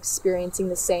all kind of experiencing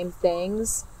the same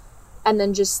things, and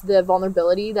then just the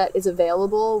vulnerability that is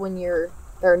available when there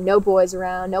are no boys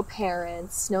around, no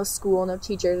parents, no school, no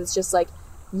teachers. It's just like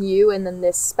you and then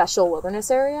this special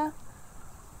wilderness area.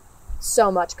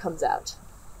 So much comes out.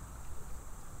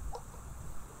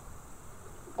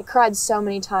 I cried so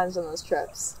many times on those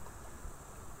trips.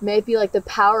 May it be like the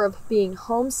power of being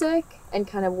homesick and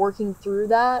kind of working through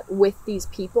that with these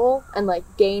people and like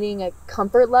gaining a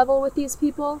comfort level with these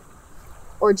people,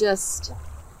 or just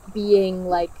being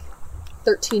like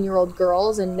 13-year-old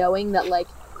girls and knowing that like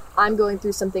I'm going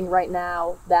through something right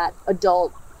now that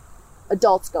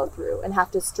adults go through and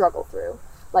have to struggle through,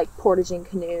 like portaging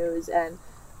canoes and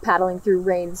paddling through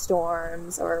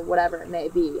rainstorms or whatever it may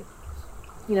be.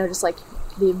 Just like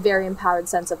the very empowered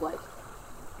sense of like,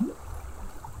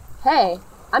 hey,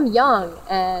 I'm young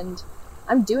and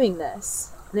I'm doing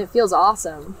this and it feels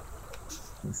awesome.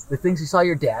 The things you saw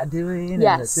your dad doing,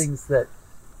 yes, and the things that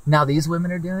now these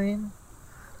women are doing.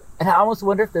 And I almost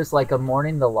wonder if there's like a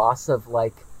mourning the loss of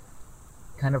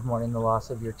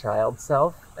your child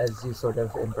self as you sort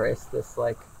of embrace this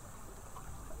like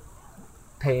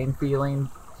pain feeling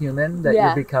human that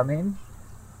you're becoming.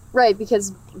 Right,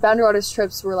 because Boundary Waters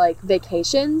trips were like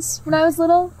vacations when I was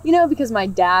little, because my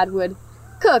dad would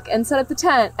cook and set up the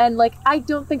tent, and like I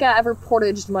don't think I ever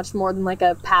portaged much more than like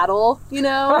a paddle,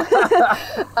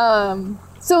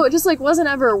 so it just like wasn't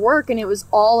ever work, and it was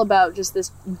all about just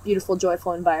this beautiful,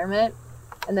 joyful environment.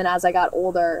 And then as I got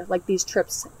older, like these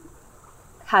trips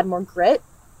had more grit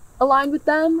aligned with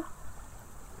them,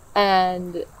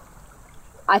 and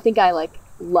I think I like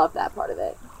love that part of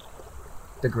it.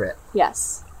 The grit.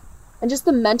 Yes. And just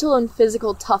the mental and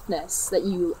physical toughness that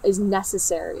is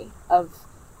necessary of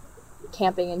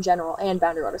camping in general and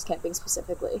Boundary Waters camping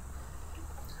specifically.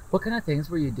 What kind of things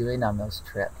were you doing on those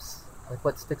trips? Like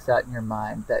what sticks out in your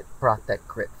mind that brought that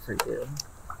grit for you?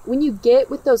 When you get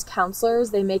with those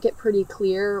counselors, they make it pretty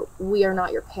clear we are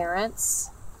not your parents.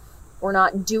 We're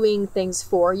not doing things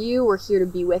for you. We're here to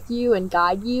be with you and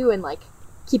guide you and like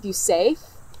keep you safe.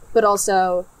 But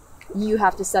also you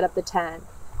have to set up the tent.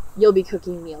 You'll be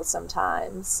cooking meals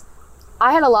sometimes.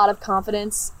 I had a lot of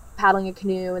confidence paddling a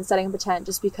canoe and setting up a tent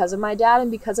just because of my dad and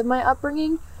because of my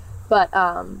upbringing. But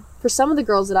for some of the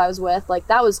girls that I was with, like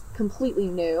that was completely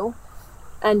new.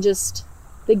 And just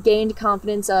the gained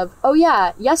confidence of, oh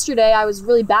yeah, yesterday I was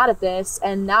really bad at this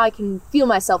and now I can feel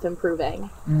myself improving.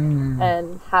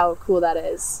 And how cool that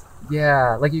is.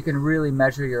 Yeah, like you can really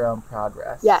measure your own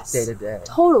progress day to day.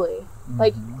 Totally.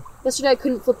 Like yesterday I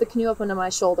couldn't flip the canoe up onto my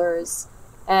shoulders,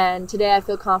 and today I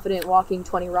feel confident walking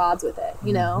 20 rods with it,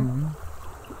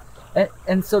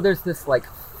 And so there's this like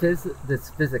this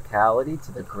physicality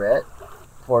to the grit,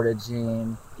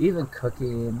 portaging, even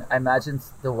cooking. I imagine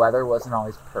the weather wasn't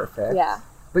always perfect. Yeah.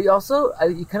 But you also,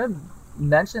 you kind of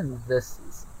mentioned this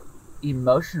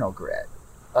emotional grit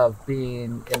of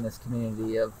being in this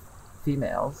community of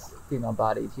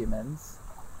female-bodied humans.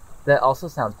 That also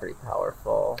sounds pretty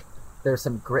powerful. There's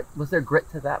some grit. Was there grit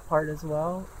to that part as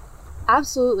well?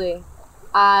 Absolutely.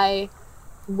 I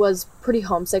was pretty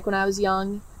homesick when I was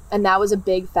young, and that was a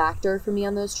big factor for me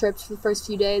on those trips. For the first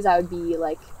few days, I would be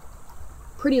like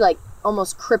pretty like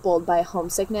almost crippled by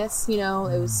homesickness. It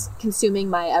was consuming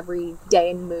my every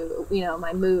day move.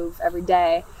 My move every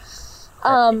day.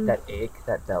 That ache,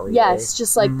 that belly. Yes, ache.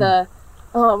 just like the,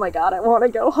 oh my god, I want to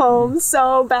go home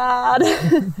so bad.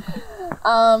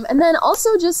 And then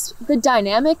also just the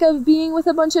dynamic of being with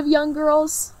a bunch of young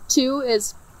girls too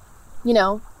is,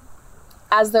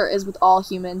 as there is with all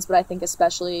humans, but I think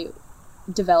especially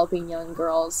developing young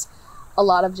girls, a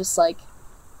lot of just like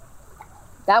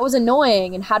that was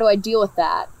annoying, and how do I deal with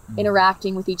that?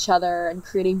 Interacting with each other and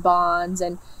creating bonds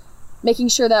and making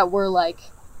sure that we're like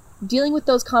dealing with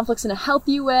those conflicts in a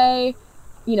healthy way,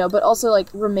 you know, but also like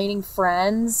remaining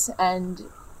friends and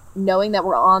knowing that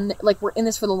we're in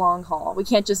this for the long haul. We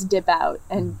can't just dip out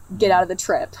and get out of the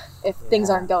trip if things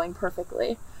aren't going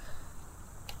perfectly.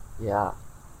 Yeah,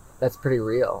 that's pretty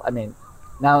real. I mean,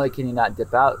 not only can you not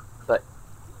dip out, but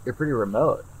you're pretty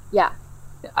remote. Yeah.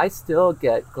 I still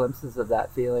get glimpses of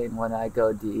that feeling when I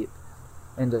go deep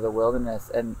into the wilderness,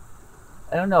 and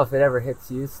I don't know if it ever hits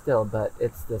you still, but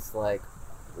it's this like,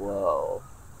 whoa,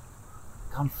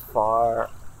 come far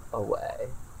away.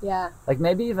 Yeah. Like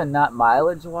maybe even not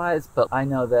mileage wise, but I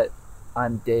know that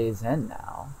I'm days in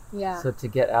now. Yeah. So to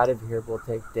get out of here will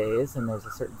take days, and there's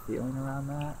a certain feeling around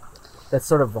that that's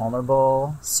sort of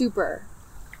vulnerable. Super.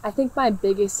 I think my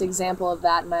biggest example of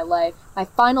that in my life, my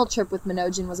final trip with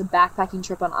Manojin was a backpacking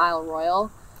trip on Isle Royale,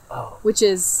 which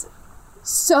is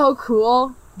so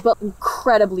cool, but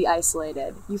incredibly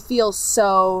isolated. You feel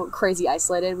so crazy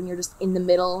isolated when you're just in the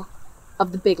middle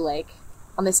of the big lake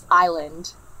on this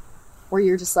island where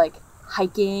you're just like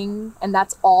hiking, and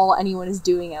that's all anyone is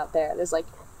doing out there. There's like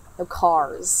no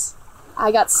cars.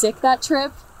 I got sick that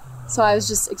trip, so I was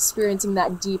just experiencing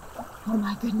that deep, oh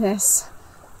my goodness,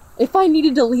 if I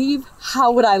needed to leave,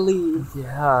 how would I leave?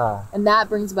 Yeah. And that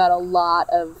brings about a lot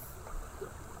of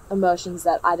emotions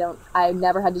that I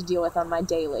never had to deal with on my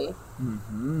daily.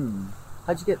 Mm-hmm.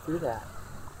 How'd you get through that?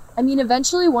 I mean,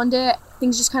 eventually one day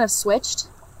things just kind of switched,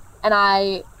 and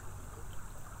I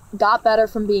got better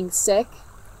from being sick,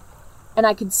 and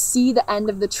I could see the end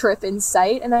of the trip in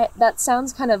sight, and that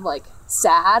sounds kind of like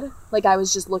sad, like I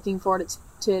was just looking forward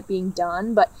to it being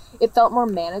done, but it felt more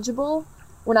manageable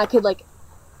when I could like,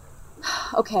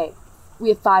 okay, we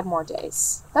have 5 more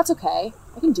days. That's okay.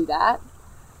 I can do that.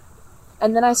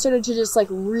 And then I started to just like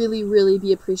really, really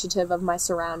be appreciative of my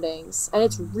surroundings. And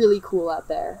it's really cool out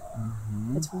there.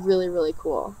 Mm-hmm. It's really, really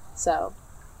cool. So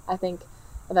I think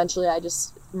eventually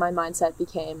my mindset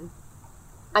became,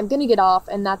 I'm going to get off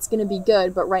and that's going to be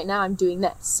good, but right now I'm doing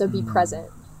this. So be present.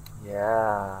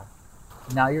 Yeah.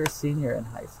 Now you're a senior in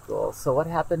high school. So what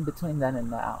happened between then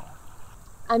and now?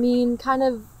 I mean, kind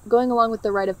of going along with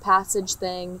the rite of passage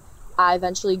thing, I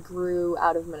eventually grew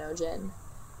out of Manojin.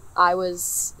 I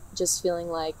was just feeling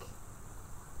like,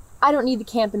 I don't need the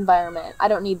camp environment. I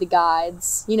don't need the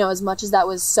guides. You know, as much as that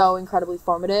was so incredibly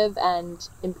formative and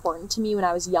important to me when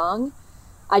I was young,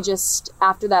 I just,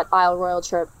 after that Isle Royale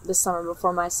trip this summer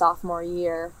before my sophomore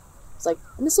year, was like,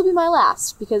 and this will be my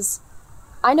last, because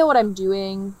I know what I'm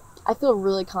doing. I feel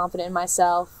really confident in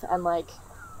myself, and like,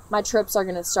 my trips are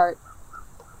going to start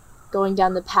going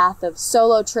down the path of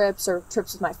solo trips or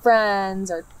trips with my friends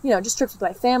or, you know, just trips with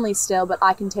my family still, but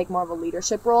I can take more of a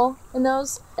leadership role in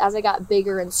those. As I got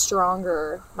bigger and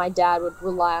stronger, my dad would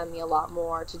rely on me a lot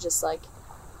more to just like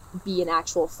be an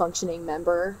actual functioning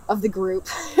member of the group,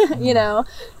 you know,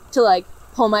 to like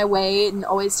pull my weight and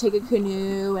always take a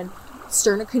canoe and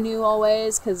stern a canoe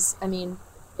always. Because, I mean,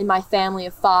 in my family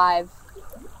of 5,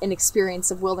 in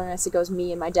experience of wilderness, it goes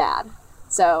me and my dad.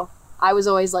 So I was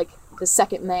always like the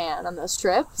second man on those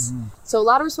trips. So a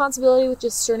lot of responsibility with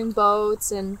just sterning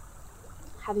boats and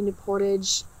having to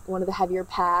portage one of the heavier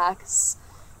packs.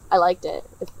 I liked it.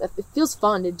 It feels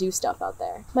fun to do stuff out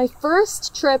there. My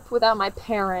first trip without my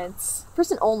parents,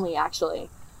 first and only actually,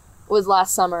 was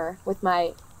last summer with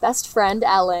my best friend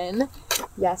Ellen.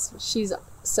 Yes, she's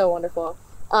so wonderful.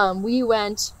 We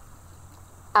went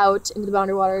out into the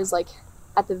Boundary Waters like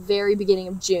at the very beginning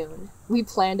of June. We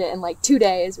planned it in like 2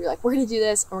 days. We were like, we're gonna do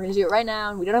this and we're gonna do it right now,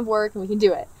 and we don't have work and we can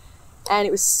do it. And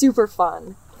it was super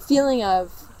fun. Feeling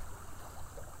of,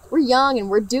 we're young and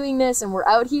we're doing this and we're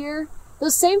out here.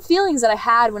 Those same feelings that I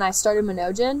had when I started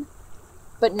Manojin,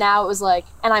 but now it was like,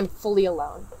 and I'm fully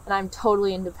alone and I'm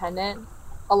totally independent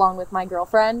along with my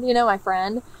girlfriend, you know, my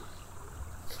friend,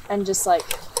 and just like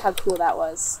how cool that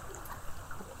was.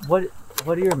 What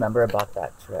do you remember about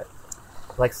that trip?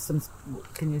 Like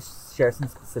can you share some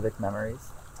specific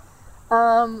memories?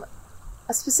 A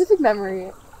specific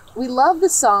memory. We love the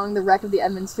song, The Wreck of the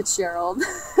Edmund Fitzgerald.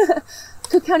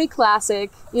 Cook County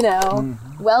classic, you know,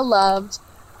 well loved.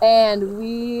 And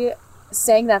we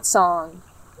sang that song,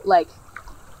 like,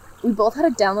 we both had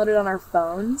it downloaded on our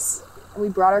phones, and we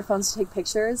brought our phones to take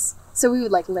pictures. So we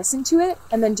would like listen to it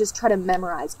and then just try to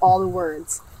memorize all the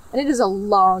words. And it is a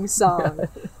long song.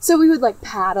 So we would like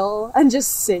paddle and just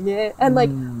sing it. And like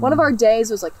one of our days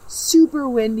was like super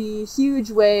windy, huge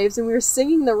waves, and we were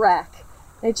singing The Wreck.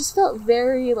 And it just felt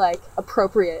very like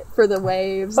appropriate for the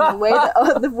waves and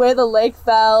the way the lake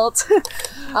felt.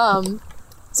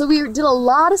 So we did a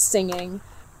lot of singing.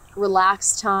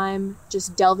 relaxed time,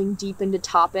 just delving deep into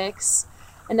topics.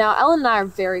 And now Ellen and I are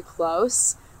very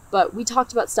close, but we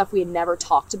talked about stuff we had never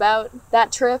talked about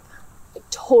that trip, like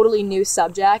totally new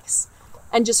subjects,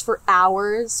 and just for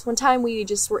hours. One time we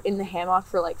just were in the hammock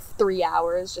for like 3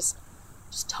 hours, just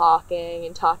talking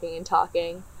and talking and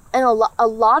talking. And a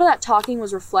lot of that talking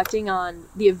was reflecting on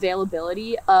the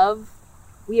availability of,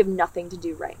 we have nothing to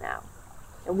do right now.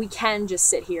 And we can just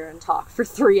sit here and talk for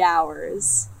 3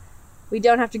 hours. We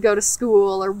don't have to go to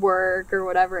school or work or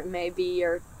whatever it may be,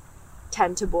 or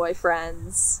tend to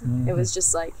boyfriends. Mm-hmm. It was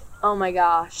just like, oh my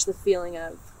gosh, the feeling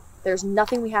of there's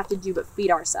nothing we have to do but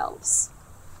feed ourselves.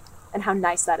 And how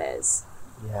nice that is.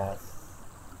 Yes.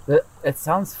 It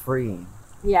sounds freeing.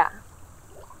 Yeah.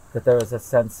 That there was a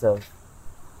sense of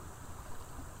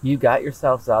you got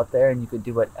yourselves out there and you could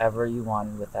do whatever you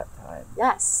wanted with that time.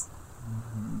 Yes.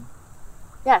 Mm-hmm.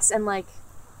 Yes, and like,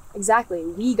 exactly,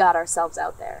 we got ourselves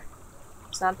out there.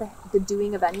 It's not the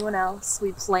doing of anyone else.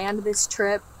 We planned this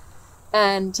trip,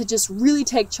 and to just really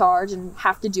take charge and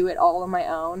have to do it all on my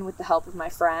own with the help of my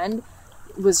friend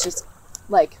was just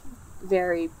like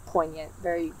very poignant,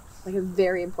 like a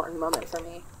very important moment for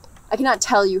me. I cannot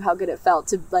tell you how good it felt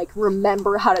to like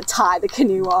remember how to tie the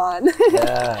canoe on.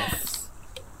 Yes.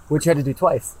 Which you had to do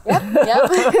twice.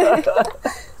 Yep.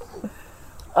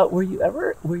 Were you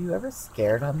ever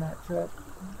scared on that trip?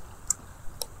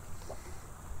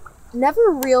 Never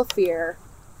real fear.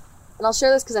 And I'll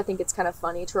share this because I think it's kind of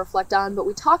funny to reflect on, but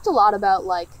we talked a lot about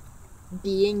like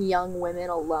being young women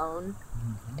alone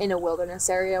in a wilderness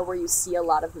area where you see a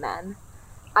lot of men.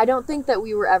 I don't think that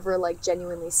we were ever like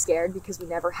genuinely scared because we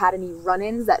never had any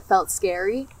run-ins that felt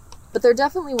scary, but there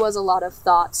definitely was a lot of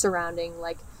thought surrounding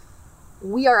like,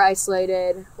 we are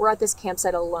isolated, we're at this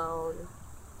campsite alone.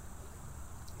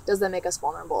 Does that make us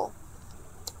vulnerable?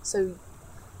 So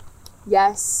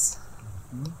yes,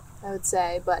 I would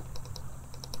say, but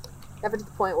never to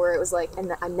the point where it was like,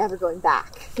 and I'm never going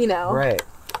back, you know? Right.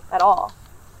 At all.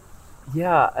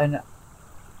 Yeah, and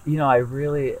you know, I'm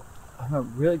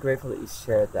really grateful that you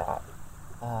shared that,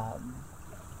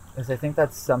 because I think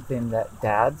that's something that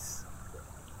dads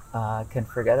can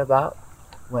forget about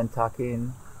when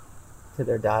talking to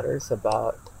their daughters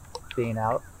about being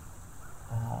out,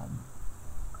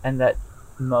 and that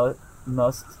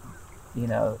most you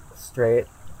know, straight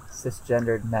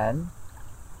cisgendered men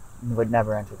would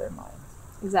never enter their minds.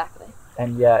 Exactly.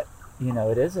 And yet, you know,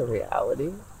 it is a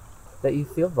reality that you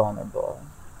feel vulnerable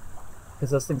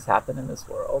because those things happen in this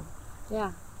world.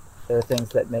 Yeah. There are things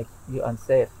that make you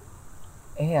unsafe,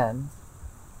 and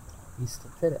you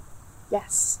still did it.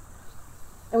 Yes.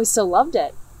 And we still loved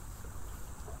it.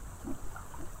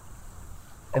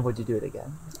 And would you do it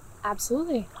again?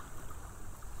 Absolutely.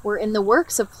 We're in the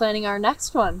works of planning our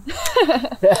next one.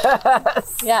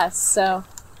 Yes. Yes, so.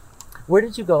 Where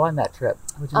did you go on that trip?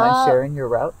 Would you mind sharing your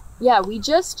route? Yeah, we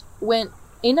just went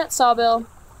in at Sawbill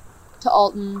to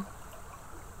Alton,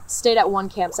 stayed at one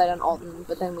campsite on Alton,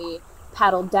 but then we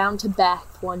paddled down to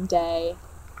Beth one day,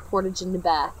 portage into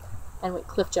Beth, and went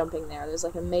cliff jumping there. There's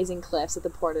like amazing cliffs at the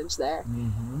portage there.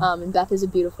 Mm-hmm. And Beth is a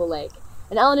beautiful lake.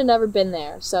 And Ellen had never been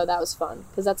there, so that was fun,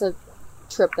 because that's a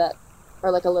trip that,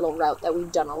 or like a little route that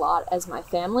we've done a lot as my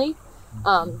family.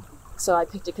 So I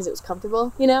picked it because it was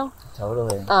comfortable, you know?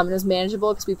 Totally. It was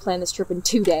manageable because we planned this trip in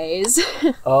 2 days.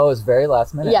 Oh, it was very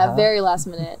last minute. Yeah, huh? very last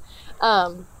minute.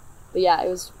 But yeah, it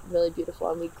was really beautiful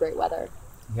and we had great weather.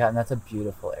 Yeah, and that's a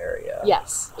beautiful area.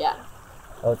 Yes, yeah.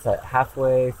 Oh, it's like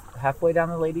halfway down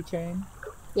the Lady Chain?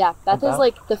 Yeah, Beth About? is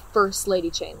like the first Lady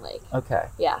Chain Lake. Okay.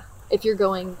 Yeah, if you're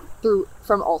going through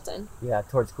from Alton. Yeah,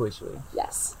 towards Quishui.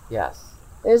 Yes. Yes.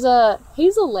 There's a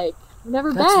Hazel Lake. I've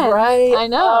never That's been. right. I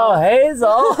know. Oh,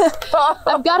 Hazel.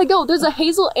 I've got to go. There's a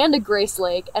Hazel and a Grace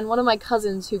Lake, and one of my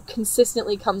cousins who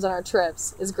consistently comes on our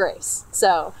trips is Grace.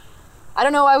 So, I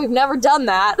don't know why we've never done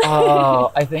that.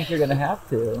 Oh, I think you're going to have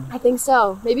to. I think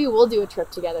so. Maybe we'll do a trip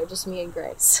together, just me and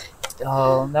Grace.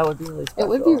 Oh, that would be really special. It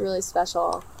would be really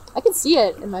special. I can see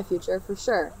it in my future, for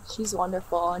sure. She's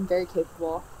wonderful and very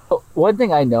capable. One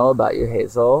thing I know about you,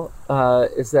 Hazel,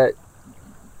 is that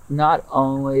not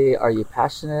only are you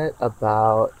passionate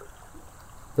about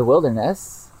the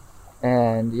wilderness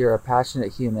and you're a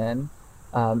passionate human,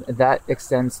 that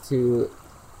extends to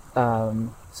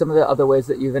some of the other ways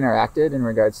that you've interacted in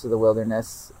regards to the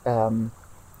wilderness in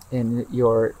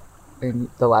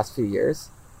the last few years.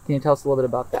 Can you tell us a little bit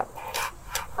about that?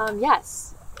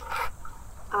 Yes.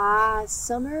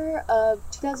 Summer of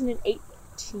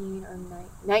 2018 or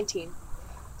 19.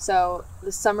 So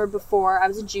the summer before I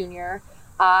was a junior,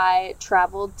 I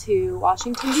traveled to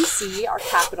Washington, D.C., our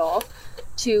capital,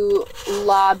 to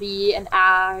lobby and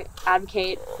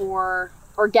advocate for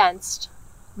or against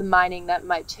the mining that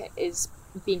is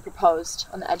being proposed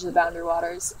on the edge of the Boundary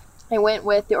Waters. I went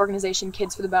with the organization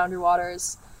Kids for the Boundary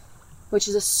Waters, which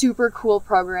is a super cool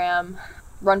program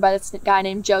run by this guy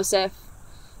named Joseph.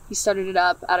 He started it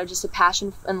up out of just a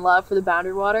passion and love for the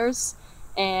Boundary Waters,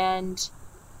 and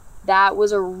that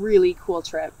was a really cool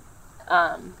trip.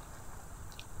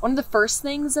 One of the first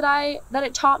things that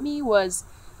it taught me was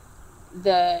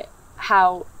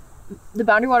how the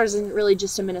Boundary Waters isn't really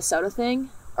just a Minnesota thing,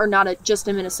 or not just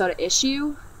a Minnesota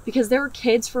issue, because there were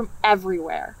kids from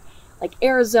everywhere, like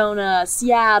Arizona,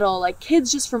 Seattle, like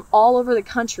kids just from all over the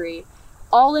country,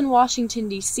 all in Washington,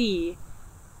 D.C.,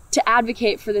 to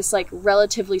advocate for this like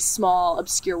relatively small,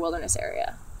 obscure wilderness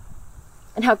area.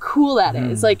 And how cool that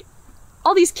is. Like,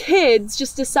 all these kids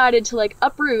just decided to like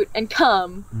uproot and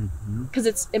come because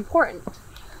it's important.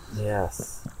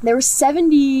 Yes. There were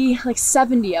 70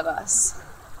 of us.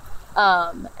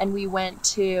 And we went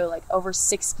to like over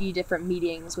 60 different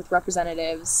meetings with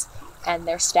representatives and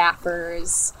their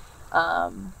staffers.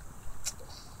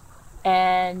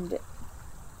 And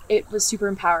it was super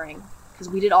empowering because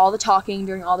we did all the talking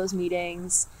during all those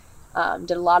meetings,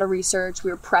 did a lot of research. We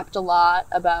were prepped a lot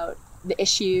about the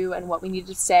issue and what we needed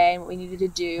to say and what we needed to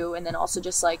do, and then also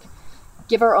just like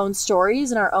give our own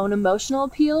stories and our own emotional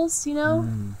appeals, you know?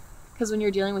 Because when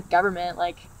you're dealing with government,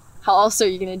 like, how else are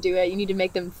you going to do it? You need to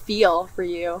make them feel for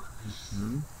you.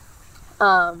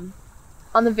 On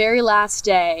the very last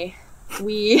day,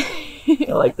 I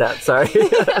like that, sorry.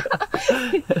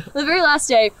 The very last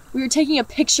day, we were taking a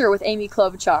picture with Amy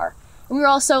Klobuchar, and we were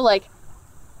also like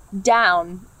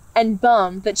down and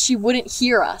bummed that she wouldn't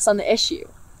hear us on the issue.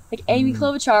 Like, Amy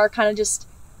Klobuchar kind of just,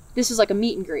 this was like a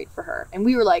meet and greet for her, and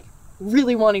we were like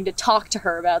really wanting to talk to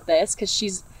her about this because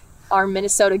she's our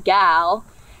Minnesota gal,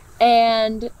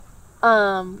 and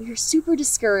we were super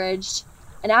discouraged.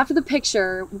 And after the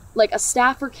picture, like, a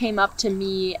staffer came up to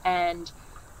me and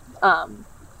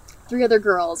 3 other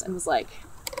girls and was like,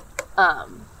 how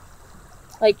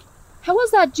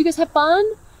was that? Did you guys have fun?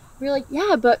 We were like,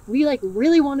 yeah, but we like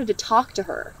really wanted to talk to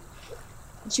her.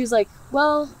 And she was like,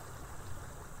 well,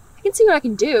 I can see what I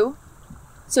can do.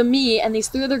 So me and these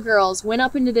 3 other girls went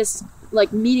up into this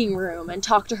like meeting room and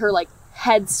talked to her like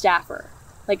head staffer,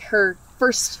 like her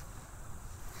first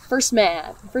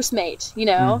mate, you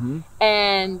know?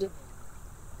 And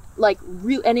like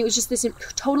and it was just this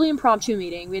totally impromptu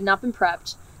meeting. We had not been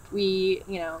prepped. We,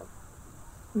 you know,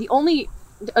 the only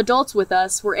adults with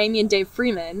us were Amy and Dave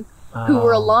Freeman, who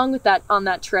were along with on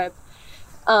that trip.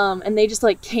 And they just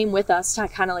like came with us to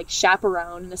kind of like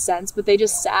chaperone in a sense, but they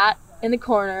just sat in the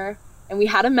corner and we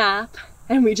had a map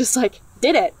and we just like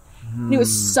did it. And it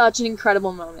was such an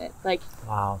incredible moment. Like,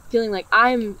 wow. Feeling like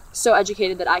I'm so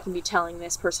educated that I can be telling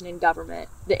this person in government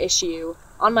the issue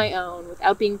on my own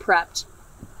without being prepped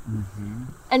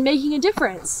and making a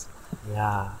difference.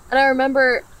 Yeah. And I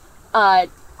remember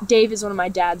Dave is one of my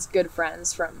dad's good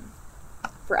friends from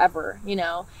forever, you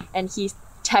know, and he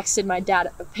texted my dad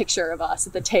a picture of us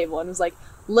at the table and was like,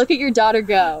 look at your daughter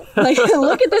go. Like,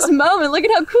 look at this moment. Look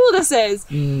at how cool this is.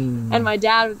 And my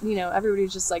dad, you know, everybody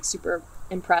was just like super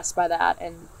impressed by that.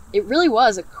 And it really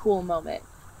was a cool moment.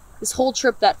 This whole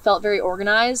trip that felt very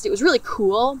organized. It was really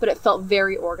cool, but it felt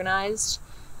very organized.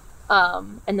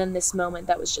 And then this moment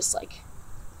that was just like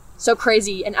so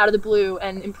crazy and out of the blue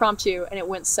and impromptu, and it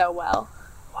went so well.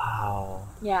 Wow.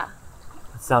 Yeah.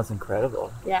 That sounds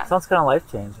incredible. Yeah. Sounds kind of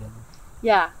life-changing.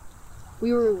 Yeah.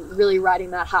 We were really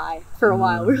riding that high for a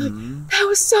while. We were like, that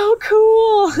was so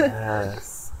cool.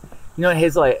 Yes. You know,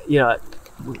 Hazel,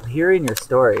 hearing your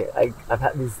story, I've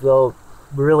had these little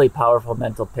really powerful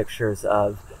mental pictures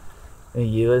of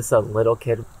you as a little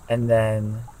kid, and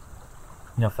then,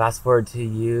 you know, fast forward to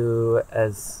you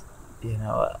as, you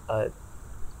know, a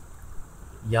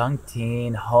young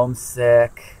teen,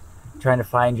 homesick, trying to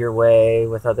find your way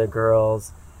with other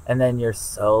girls, and then your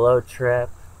solo trip,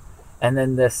 and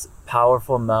then this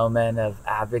powerful moment of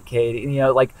advocating, you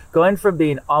know, like going from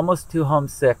being almost too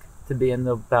homesick to be in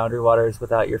the Boundary Waters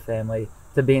without your family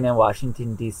to being in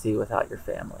Washington, D.C. without your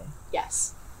family.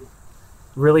 Yes.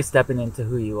 Really stepping into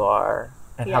who you are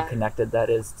and how Yeah. connected that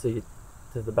is to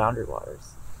the Boundary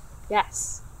Waters.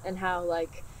 Yes. And how,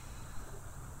 like,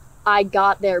 I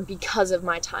got there because of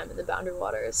my time in the Boundary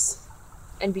Waters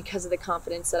and because of the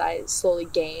confidence that I slowly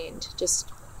gained,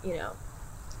 just, you know,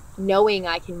 knowing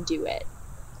I can do it.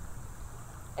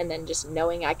 And then just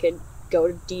knowing I could go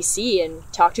to DC and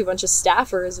talk to a bunch of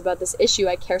staffers about this issue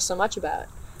I care so much about.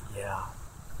 Yeah.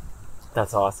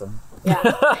 That's awesome.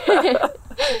 Yeah.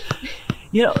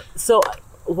 You know, so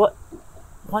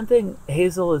one thing,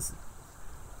 Hazel, is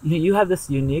you have this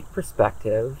unique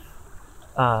perspective.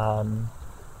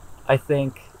 I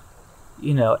think,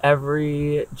 you know,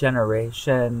 every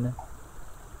generation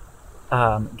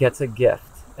gets a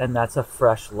gift, and that's a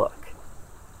fresh look.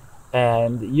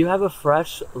 And you have a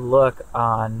fresh look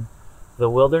on the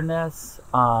wilderness,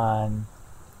 on,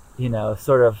 you know,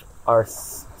 sort of our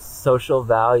social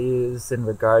values in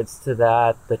regards to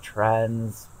that, the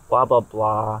trends, blah, blah,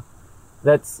 blah.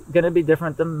 That's going to be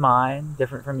different than mine,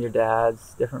 different from your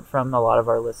dad's, different from a lot of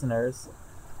our listeners.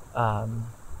 How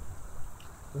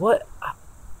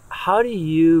do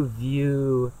you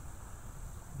view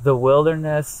the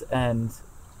wilderness and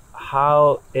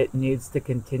how it needs to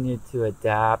continue to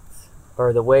adapt,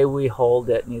 or the way we hold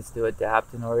it needs to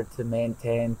adapt in order to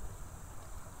maintain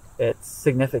its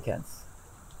significance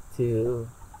to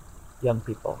young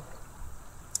people?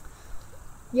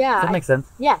 Yeah. Does that make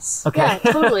sense? Yes. Okay.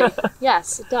 Yeah, totally.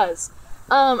 Yes, it does.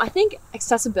 I think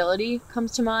accessibility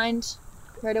comes to mind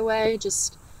right away.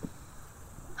 Just,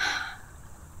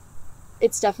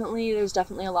 there's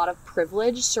definitely a lot of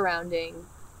privilege surrounding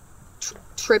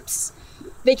trips,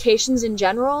 vacations in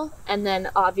general, and then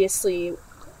obviously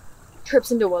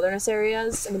trips into wilderness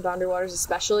areas and the Boundary Waters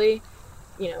especially.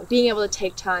 You know, being able to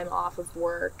take time off of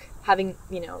work, having,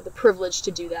 you know, the privilege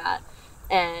to do that,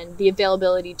 and the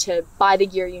availability to buy the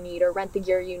gear you need or rent the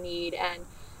gear you need. And,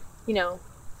 you know,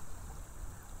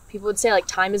 people would say, like,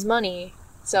 time is money.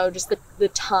 So just the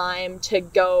time to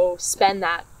go spend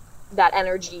that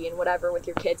energy and whatever with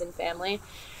your kids and family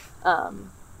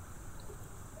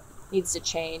needs to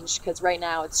change, because right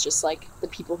now it's just like the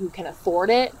people who can afford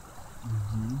it.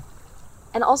 Mm-hmm.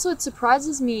 And also it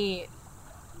surprises me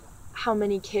how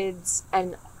many kids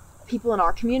and people in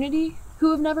our community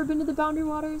who have never been to the Boundary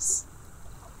Waters.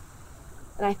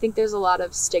 And I think there's a lot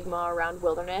of stigma around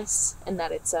wilderness, and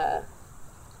that it's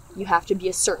you have to be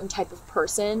a certain type of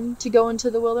person to go into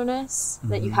the wilderness,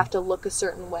 that you have to look a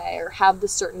certain way or have the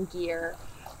certain gear.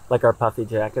 Like our puffy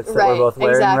jackets that Right, we're both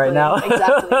wearing right now.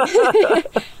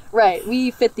 Exactly. Right,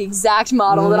 we fit the exact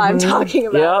model that I'm talking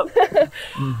about. Yep.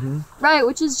 Mm-hmm. Right,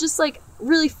 which is just like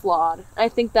really flawed. I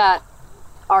think that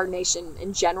our nation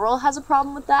in general has a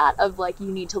problem with that, of like,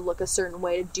 you need to look a certain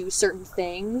way to do certain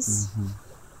things. Mm-hmm.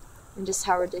 And just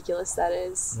how ridiculous that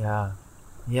is. Yeah.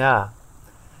 Yeah.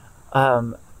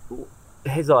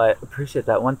 Hazel, I appreciate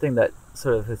that. One thing that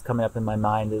sort of is coming up in my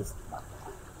mind is,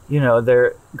 you know,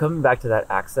 they're coming back to that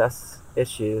access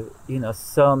issue. You know,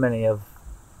 so many of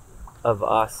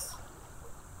us,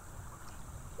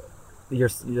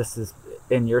 this is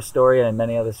in your story and in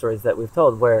many other stories that we've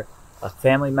told, where a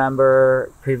family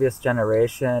member, previous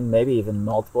generation, maybe even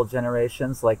multiple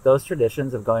generations, like those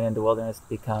traditions of going into wilderness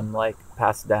become like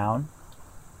passed down.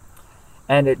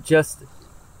 And it just,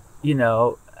 you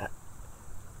know,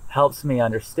 helps me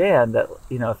understand that,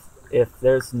 you know, if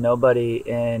there's nobody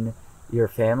in your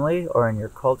family or in your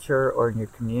culture or in your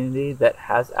community that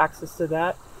has access to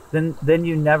that, then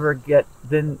you never get,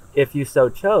 then if you so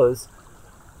chose,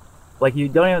 like, you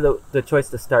don't have the choice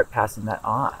to start passing that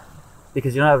on,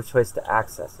 because you don't have a choice to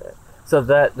access it. So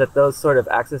that those sort of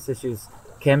access issues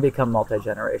can become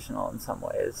multi-generational in some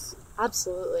ways.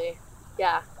 Absolutely.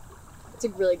 Yeah. That's a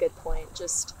really good point.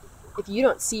 Just, if you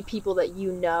don't see people that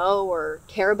you know or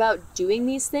care about doing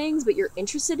these things, but you're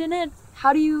interested in it,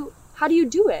 how do you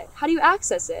do it? How do you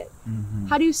access it? Mm-hmm.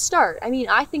 How do you start? I mean,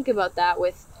 I think about that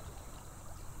with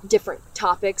different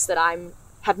topics that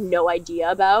have no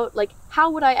idea about. Like, how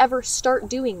would I ever start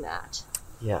doing that?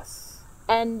 Yes.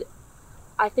 And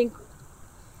I think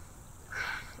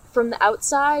from the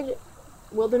outside,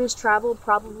 wilderness travel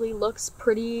probably looks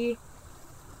pretty,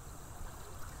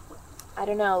 I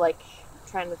don't know, like, I'm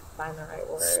trying to find the right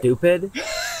word. Stupid?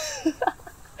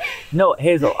 No,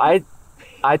 Hazel, I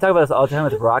talk about this all the time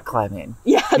with rock climbing.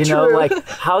 Yeah, you know, true. like,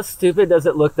 how stupid does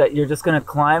it look that you're just going to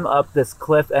climb up this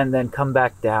cliff and then come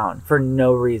back down for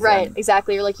no reason? Right,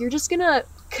 exactly. You're like, you're just going to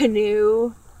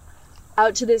canoe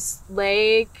out to this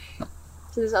lake,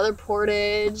 to this other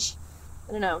portage.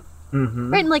 I don't know.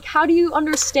 Mm-hmm. Right, and like, how do you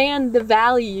understand the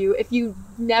value if you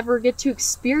never get to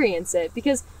experience it?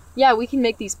 Because, yeah, we can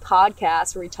make these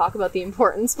podcasts where we talk about the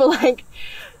importance, but like,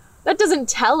 that doesn't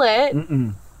tell it.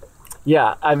 Mm-mm.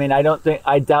 Yeah, I mean, I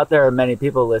doubt there are many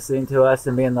people listening to us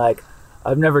and being like,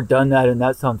 I've never done that and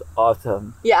that sounds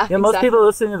awesome. Yeah, you know, most people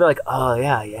listening are like, oh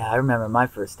yeah, I remember my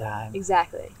first time.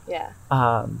 Exactly, yeah.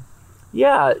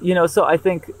 Yeah, you know, so I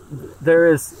think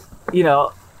there is, you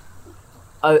know,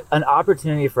 an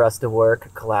opportunity for us to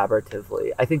work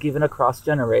collaboratively. I think even across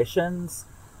generations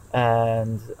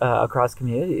and across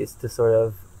communities to sort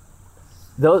of,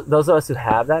 those of us who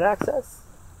have that access,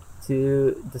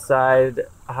 to decide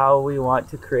how we want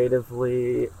to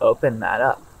creatively open that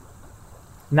up.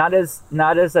 Not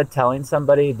as a telling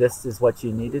somebody this is what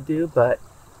you need to do, but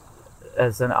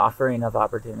as an offering of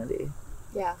opportunity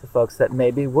Yeah. to folks that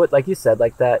maybe would, like you said,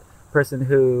 like that person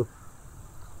who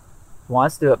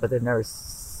wants to do it, but they've never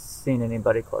seen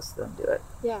anybody close to them do it,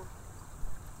 Yeah.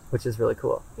 which is really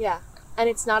cool. Yeah. And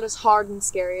it's not as hard and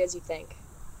scary as you think.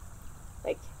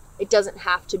 Like, it doesn't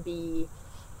have to be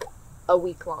a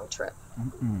week-long trip.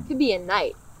 It could be a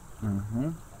night.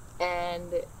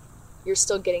 And you're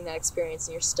still getting that experience,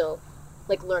 and you're still,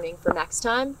 like, learning for next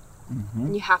time.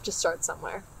 And you have to start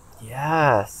somewhere.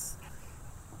 Yes.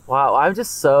 Wow, I'm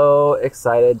just so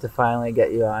excited to finally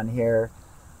get you on here.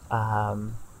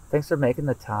 Thanks for making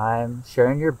the time,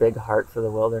 sharing your big heart for the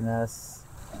wilderness.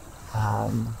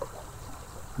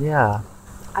 Yeah.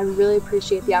 I really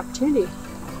appreciate the opportunity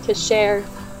to share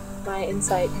my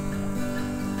insight.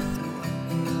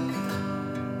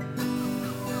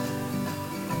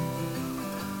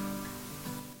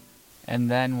 And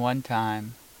then one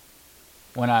time,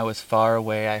 when I was far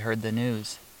away, I heard the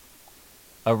news.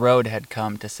 A road had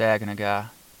come to Saginaw.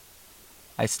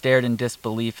 I stared in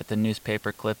disbelief at the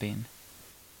newspaper clipping.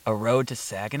 A road to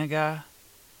Saginaw?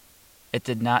 It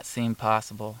did not seem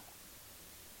possible.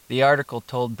 The article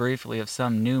told briefly of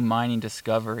some new mining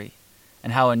discovery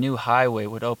and how a new highway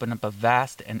would open up a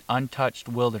vast and untouched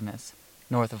wilderness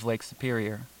north of Lake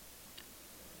Superior.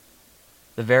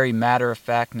 The very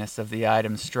matter-of-factness of the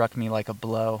item struck me like a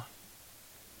blow.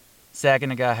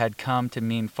 Saginaw had come to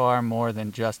mean far more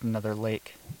than just another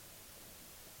lake.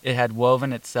 It had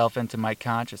woven itself into my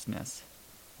consciousness,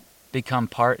 become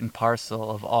part and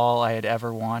parcel of all I had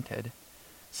ever wanted,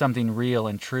 something real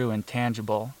and true and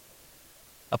tangible,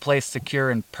 a place secure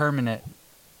and permanent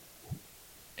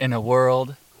in a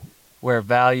world where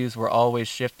values were always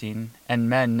shifting and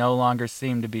men no longer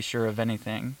seemed to be sure of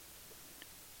anything.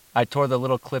 I tore the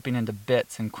little clipping into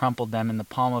bits and crumpled them in the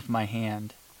palm of my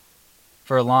hand.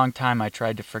 For a long time I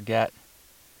tried to forget,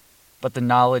 but the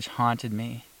knowledge haunted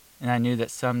me, and I knew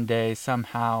that someday,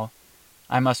 somehow,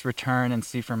 I must return and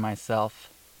see for myself.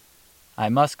 I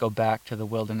must go back to the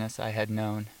wilderness I had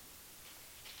known.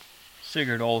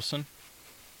 Sigurd Olson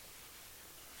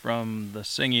from the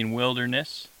Singing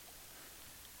Wilderness,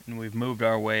 and we've moved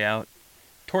our way out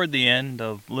toward the end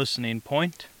of Listening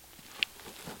Point.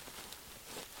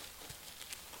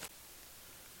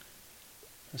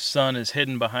 The sun is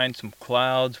hidden behind some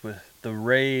clouds with the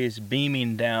rays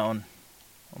beaming down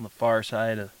on the far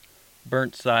side of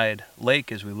Burnside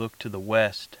Lake as we look to the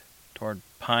west toward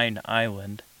Pine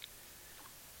Island.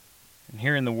 And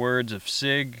hearing the words of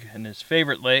Sig and his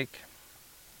favorite lake,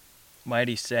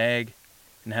 Mighty Sag,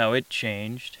 and how it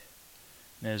changed,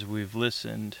 and as we've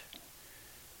listened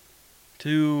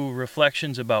to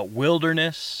reflections about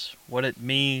wilderness, what it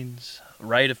means,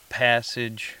 rite of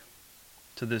passage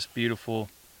to this beautiful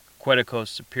Quetico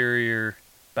Superior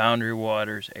Boundary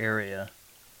Waters area,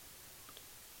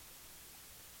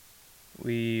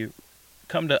 we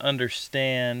come to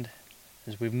understand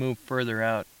as we've moved further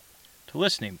out to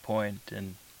Listening Point,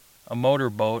 and a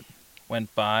motorboat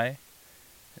went by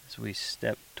as we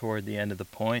stepped toward the end of the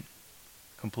point,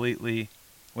 completely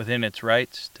within its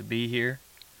rights to be here.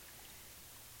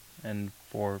 And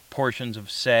for portions of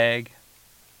Sag,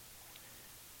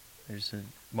 there's a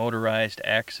motorized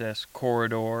access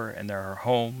corridor, and there are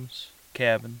homes,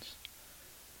 cabins,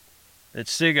 that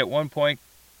Sig at one point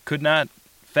could not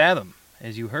fathom.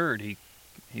 As you heard,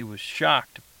 he was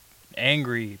shocked,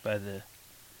 angry by the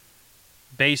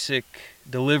basic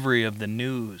delivery of the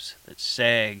news that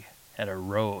Sag had a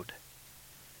road.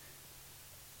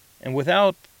 And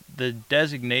without the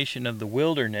designation of the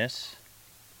wilderness,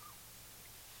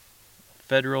 a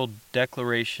federal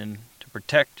declaration to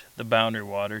protect the boundary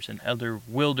waters and other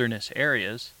wilderness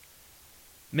areas,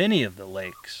 many of the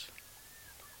lakes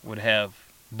would have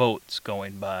boats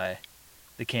going by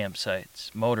the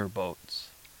campsites, motorboats,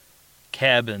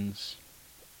 cabins,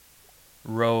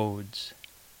 roads.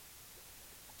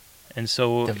 And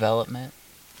so development,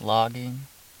 logging,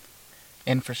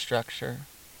 infrastructure.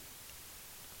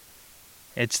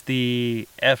 It's the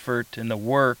effort and the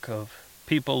work of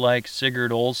people like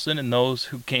Sigurd Olson and those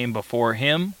who came before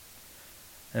him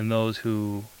and those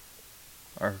who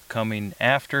are coming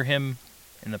after him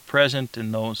in the present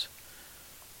and those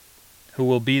who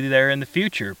will be there in the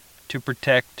future to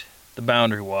protect the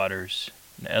boundary waters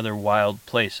and other wild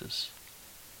places.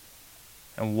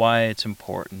 And why it's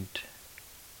important,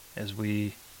 as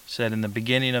we said in the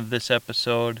beginning of this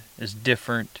episode, is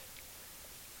different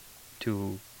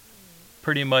to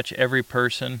pretty much every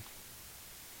person,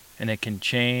 and it can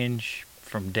change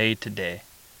from day to day.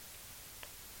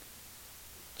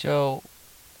 Joe,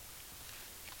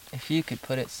 if you could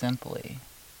put it simply,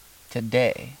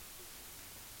 today,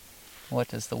 what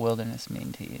does the wilderness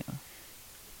mean to you?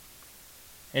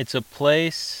 It's a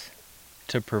place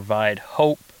to provide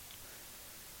hope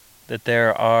that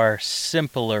there are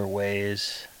simpler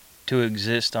ways to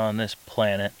exist on this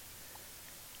planet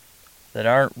that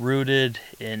aren't rooted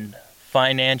in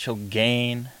financial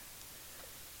gain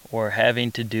or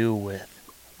having to do with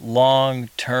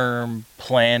long-term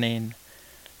planning,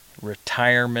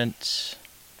 retirements,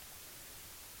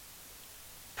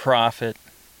 profit.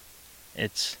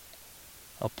 It's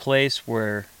a place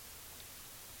where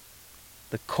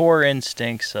the core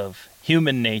instincts of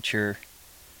human nature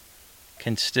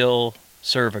can still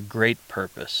serve a great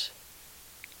purpose.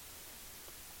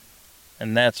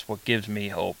 And that's what gives me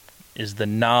hope, is the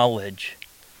knowledge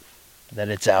that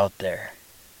it's out there.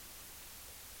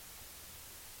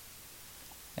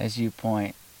 As you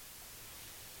point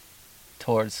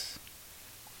towards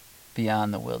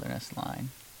beyond the wilderness line.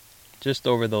 Just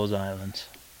over those islands.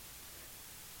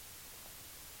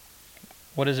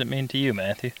 What does it mean to you,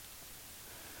 Matthew?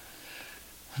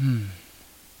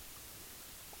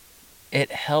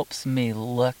 It helps me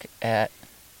look at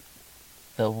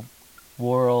the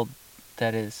world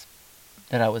that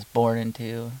I was born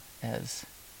into as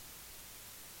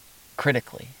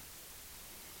critically.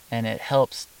 And it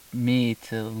helps me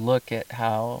to look at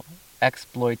how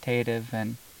exploitative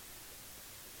and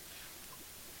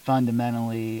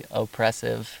fundamentally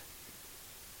oppressive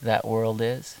that world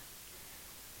is.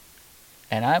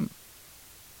 And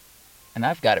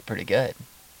I've got it pretty good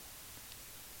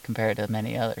compared to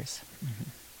many others. Mm-hmm.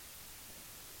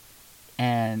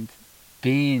 And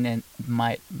being in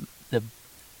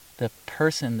the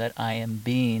person that I am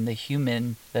being, the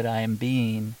human that I am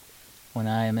being when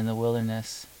I am in the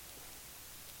wilderness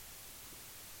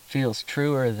feels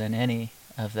truer than any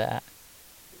of that.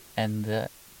 And the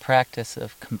practice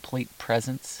of complete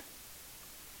presence,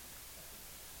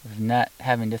 of not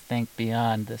having to think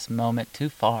beyond this moment too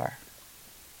far,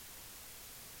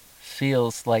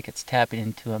 feels like it's tapping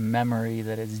into a memory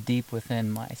that is deep within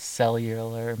my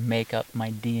cellular makeup, my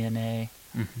DNA.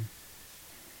 Mm-hmm.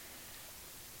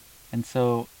 And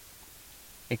so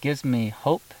it gives me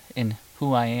hope in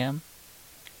who I am,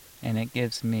 and it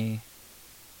gives me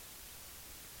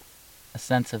a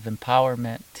sense of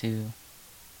empowerment to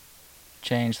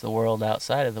change the world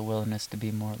outside of the wilderness to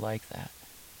be more like that.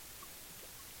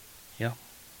 Yeah.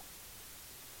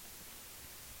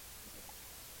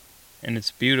 And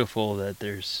it's beautiful that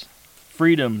there's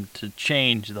freedom to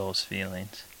change those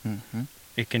feelings. Mm-hmm.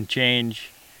 It can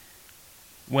change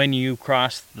when you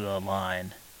cross the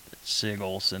line that Sig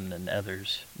Olson and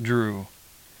others drew.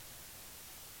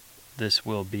 This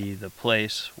will be the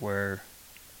place where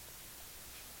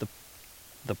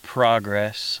the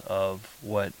progress of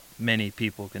what many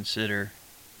people consider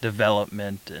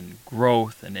development and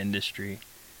growth and industry,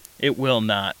 it will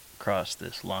not cross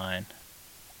this line.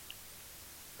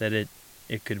 That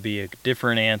it could be a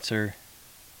different answer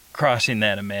crossing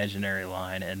that imaginary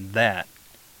line, and that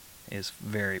is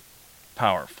very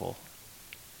powerful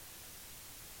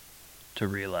to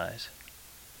realize.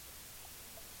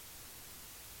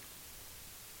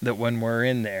 That when we're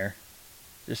in there,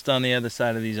 just on the other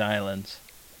side of these islands,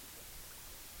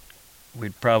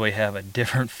 we'd probably have a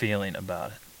different feeling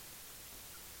about it.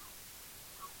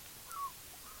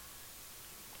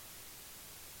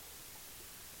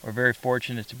 We're very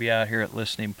fortunate to be out here at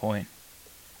Listening Point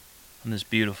on this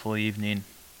beautiful evening,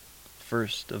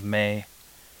 1st of May.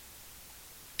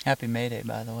 Happy May Day,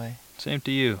 by the way. Same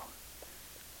to you.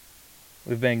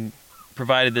 We've been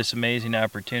provided this amazing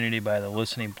opportunity by the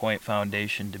Listening Point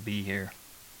Foundation to be here,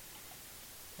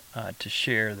 to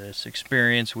share this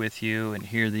experience with you and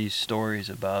hear these stories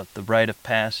about the rite of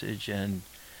passage and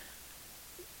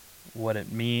what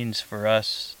it means for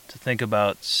us to think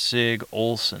about Sigurd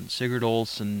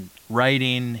Olson,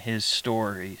 writing his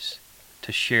stories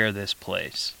to share this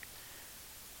place.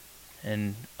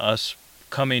 And us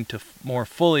coming to more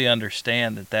fully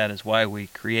understand that is why we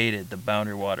created the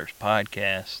Boundary Waters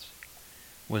podcast,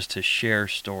 was to share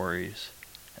stories,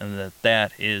 and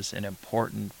that is an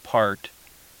important part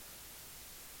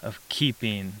of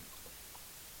keeping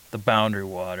the Boundary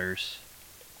Waters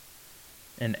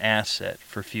an asset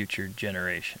for future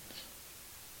generations.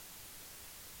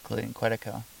 Including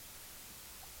Quetico.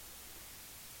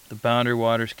 The Boundary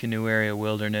Waters Canoe Area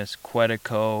Wilderness,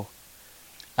 Quetico,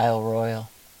 Isle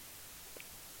Royal,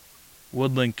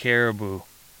 Woodland Caribou,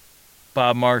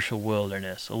 Bob Marshall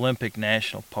Wilderness, Olympic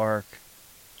National Park,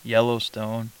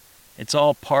 Yellowstone. It's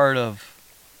all part of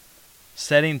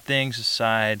setting things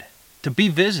aside to be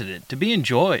visited, to be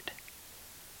enjoyed,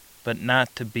 but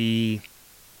not to be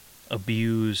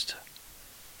abused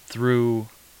through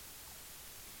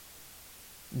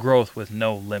growth with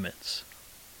no limits.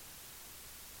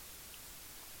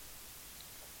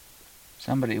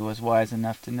 somebody was wise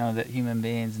enough to know that human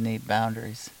beings need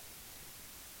boundaries.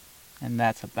 And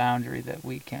that's a boundary that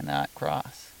we cannot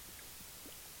cross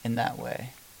in that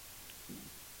way.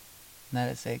 And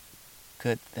that is a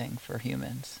good thing for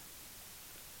humans.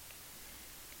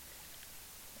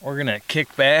 We're going to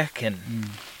kick back and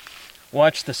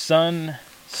watch the sun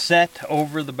set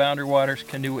over the Boundary Waters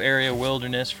Canoe Area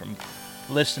Wilderness from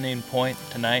Listening Point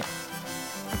tonight.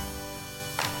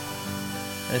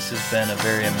 This has been a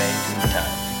very amazing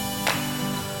time.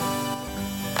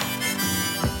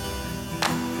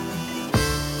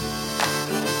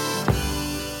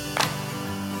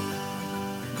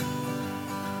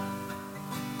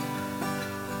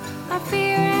 Our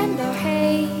fear and our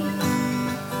hate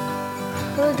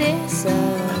will dissipate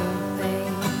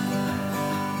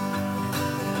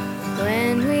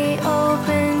when we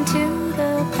open to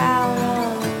the power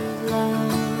of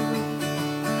love.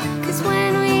 'Cause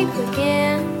when we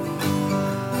begin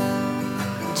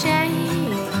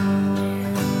changing,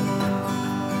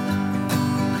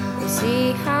 we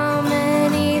see how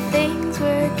many things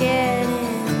we're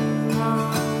getting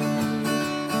wrong.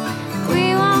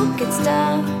 We won't get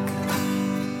stuck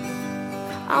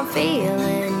I'm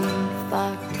feeling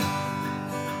fucked.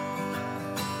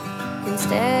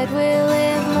 Instead, we'll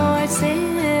live more simply.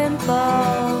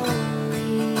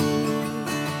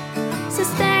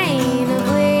 Sustain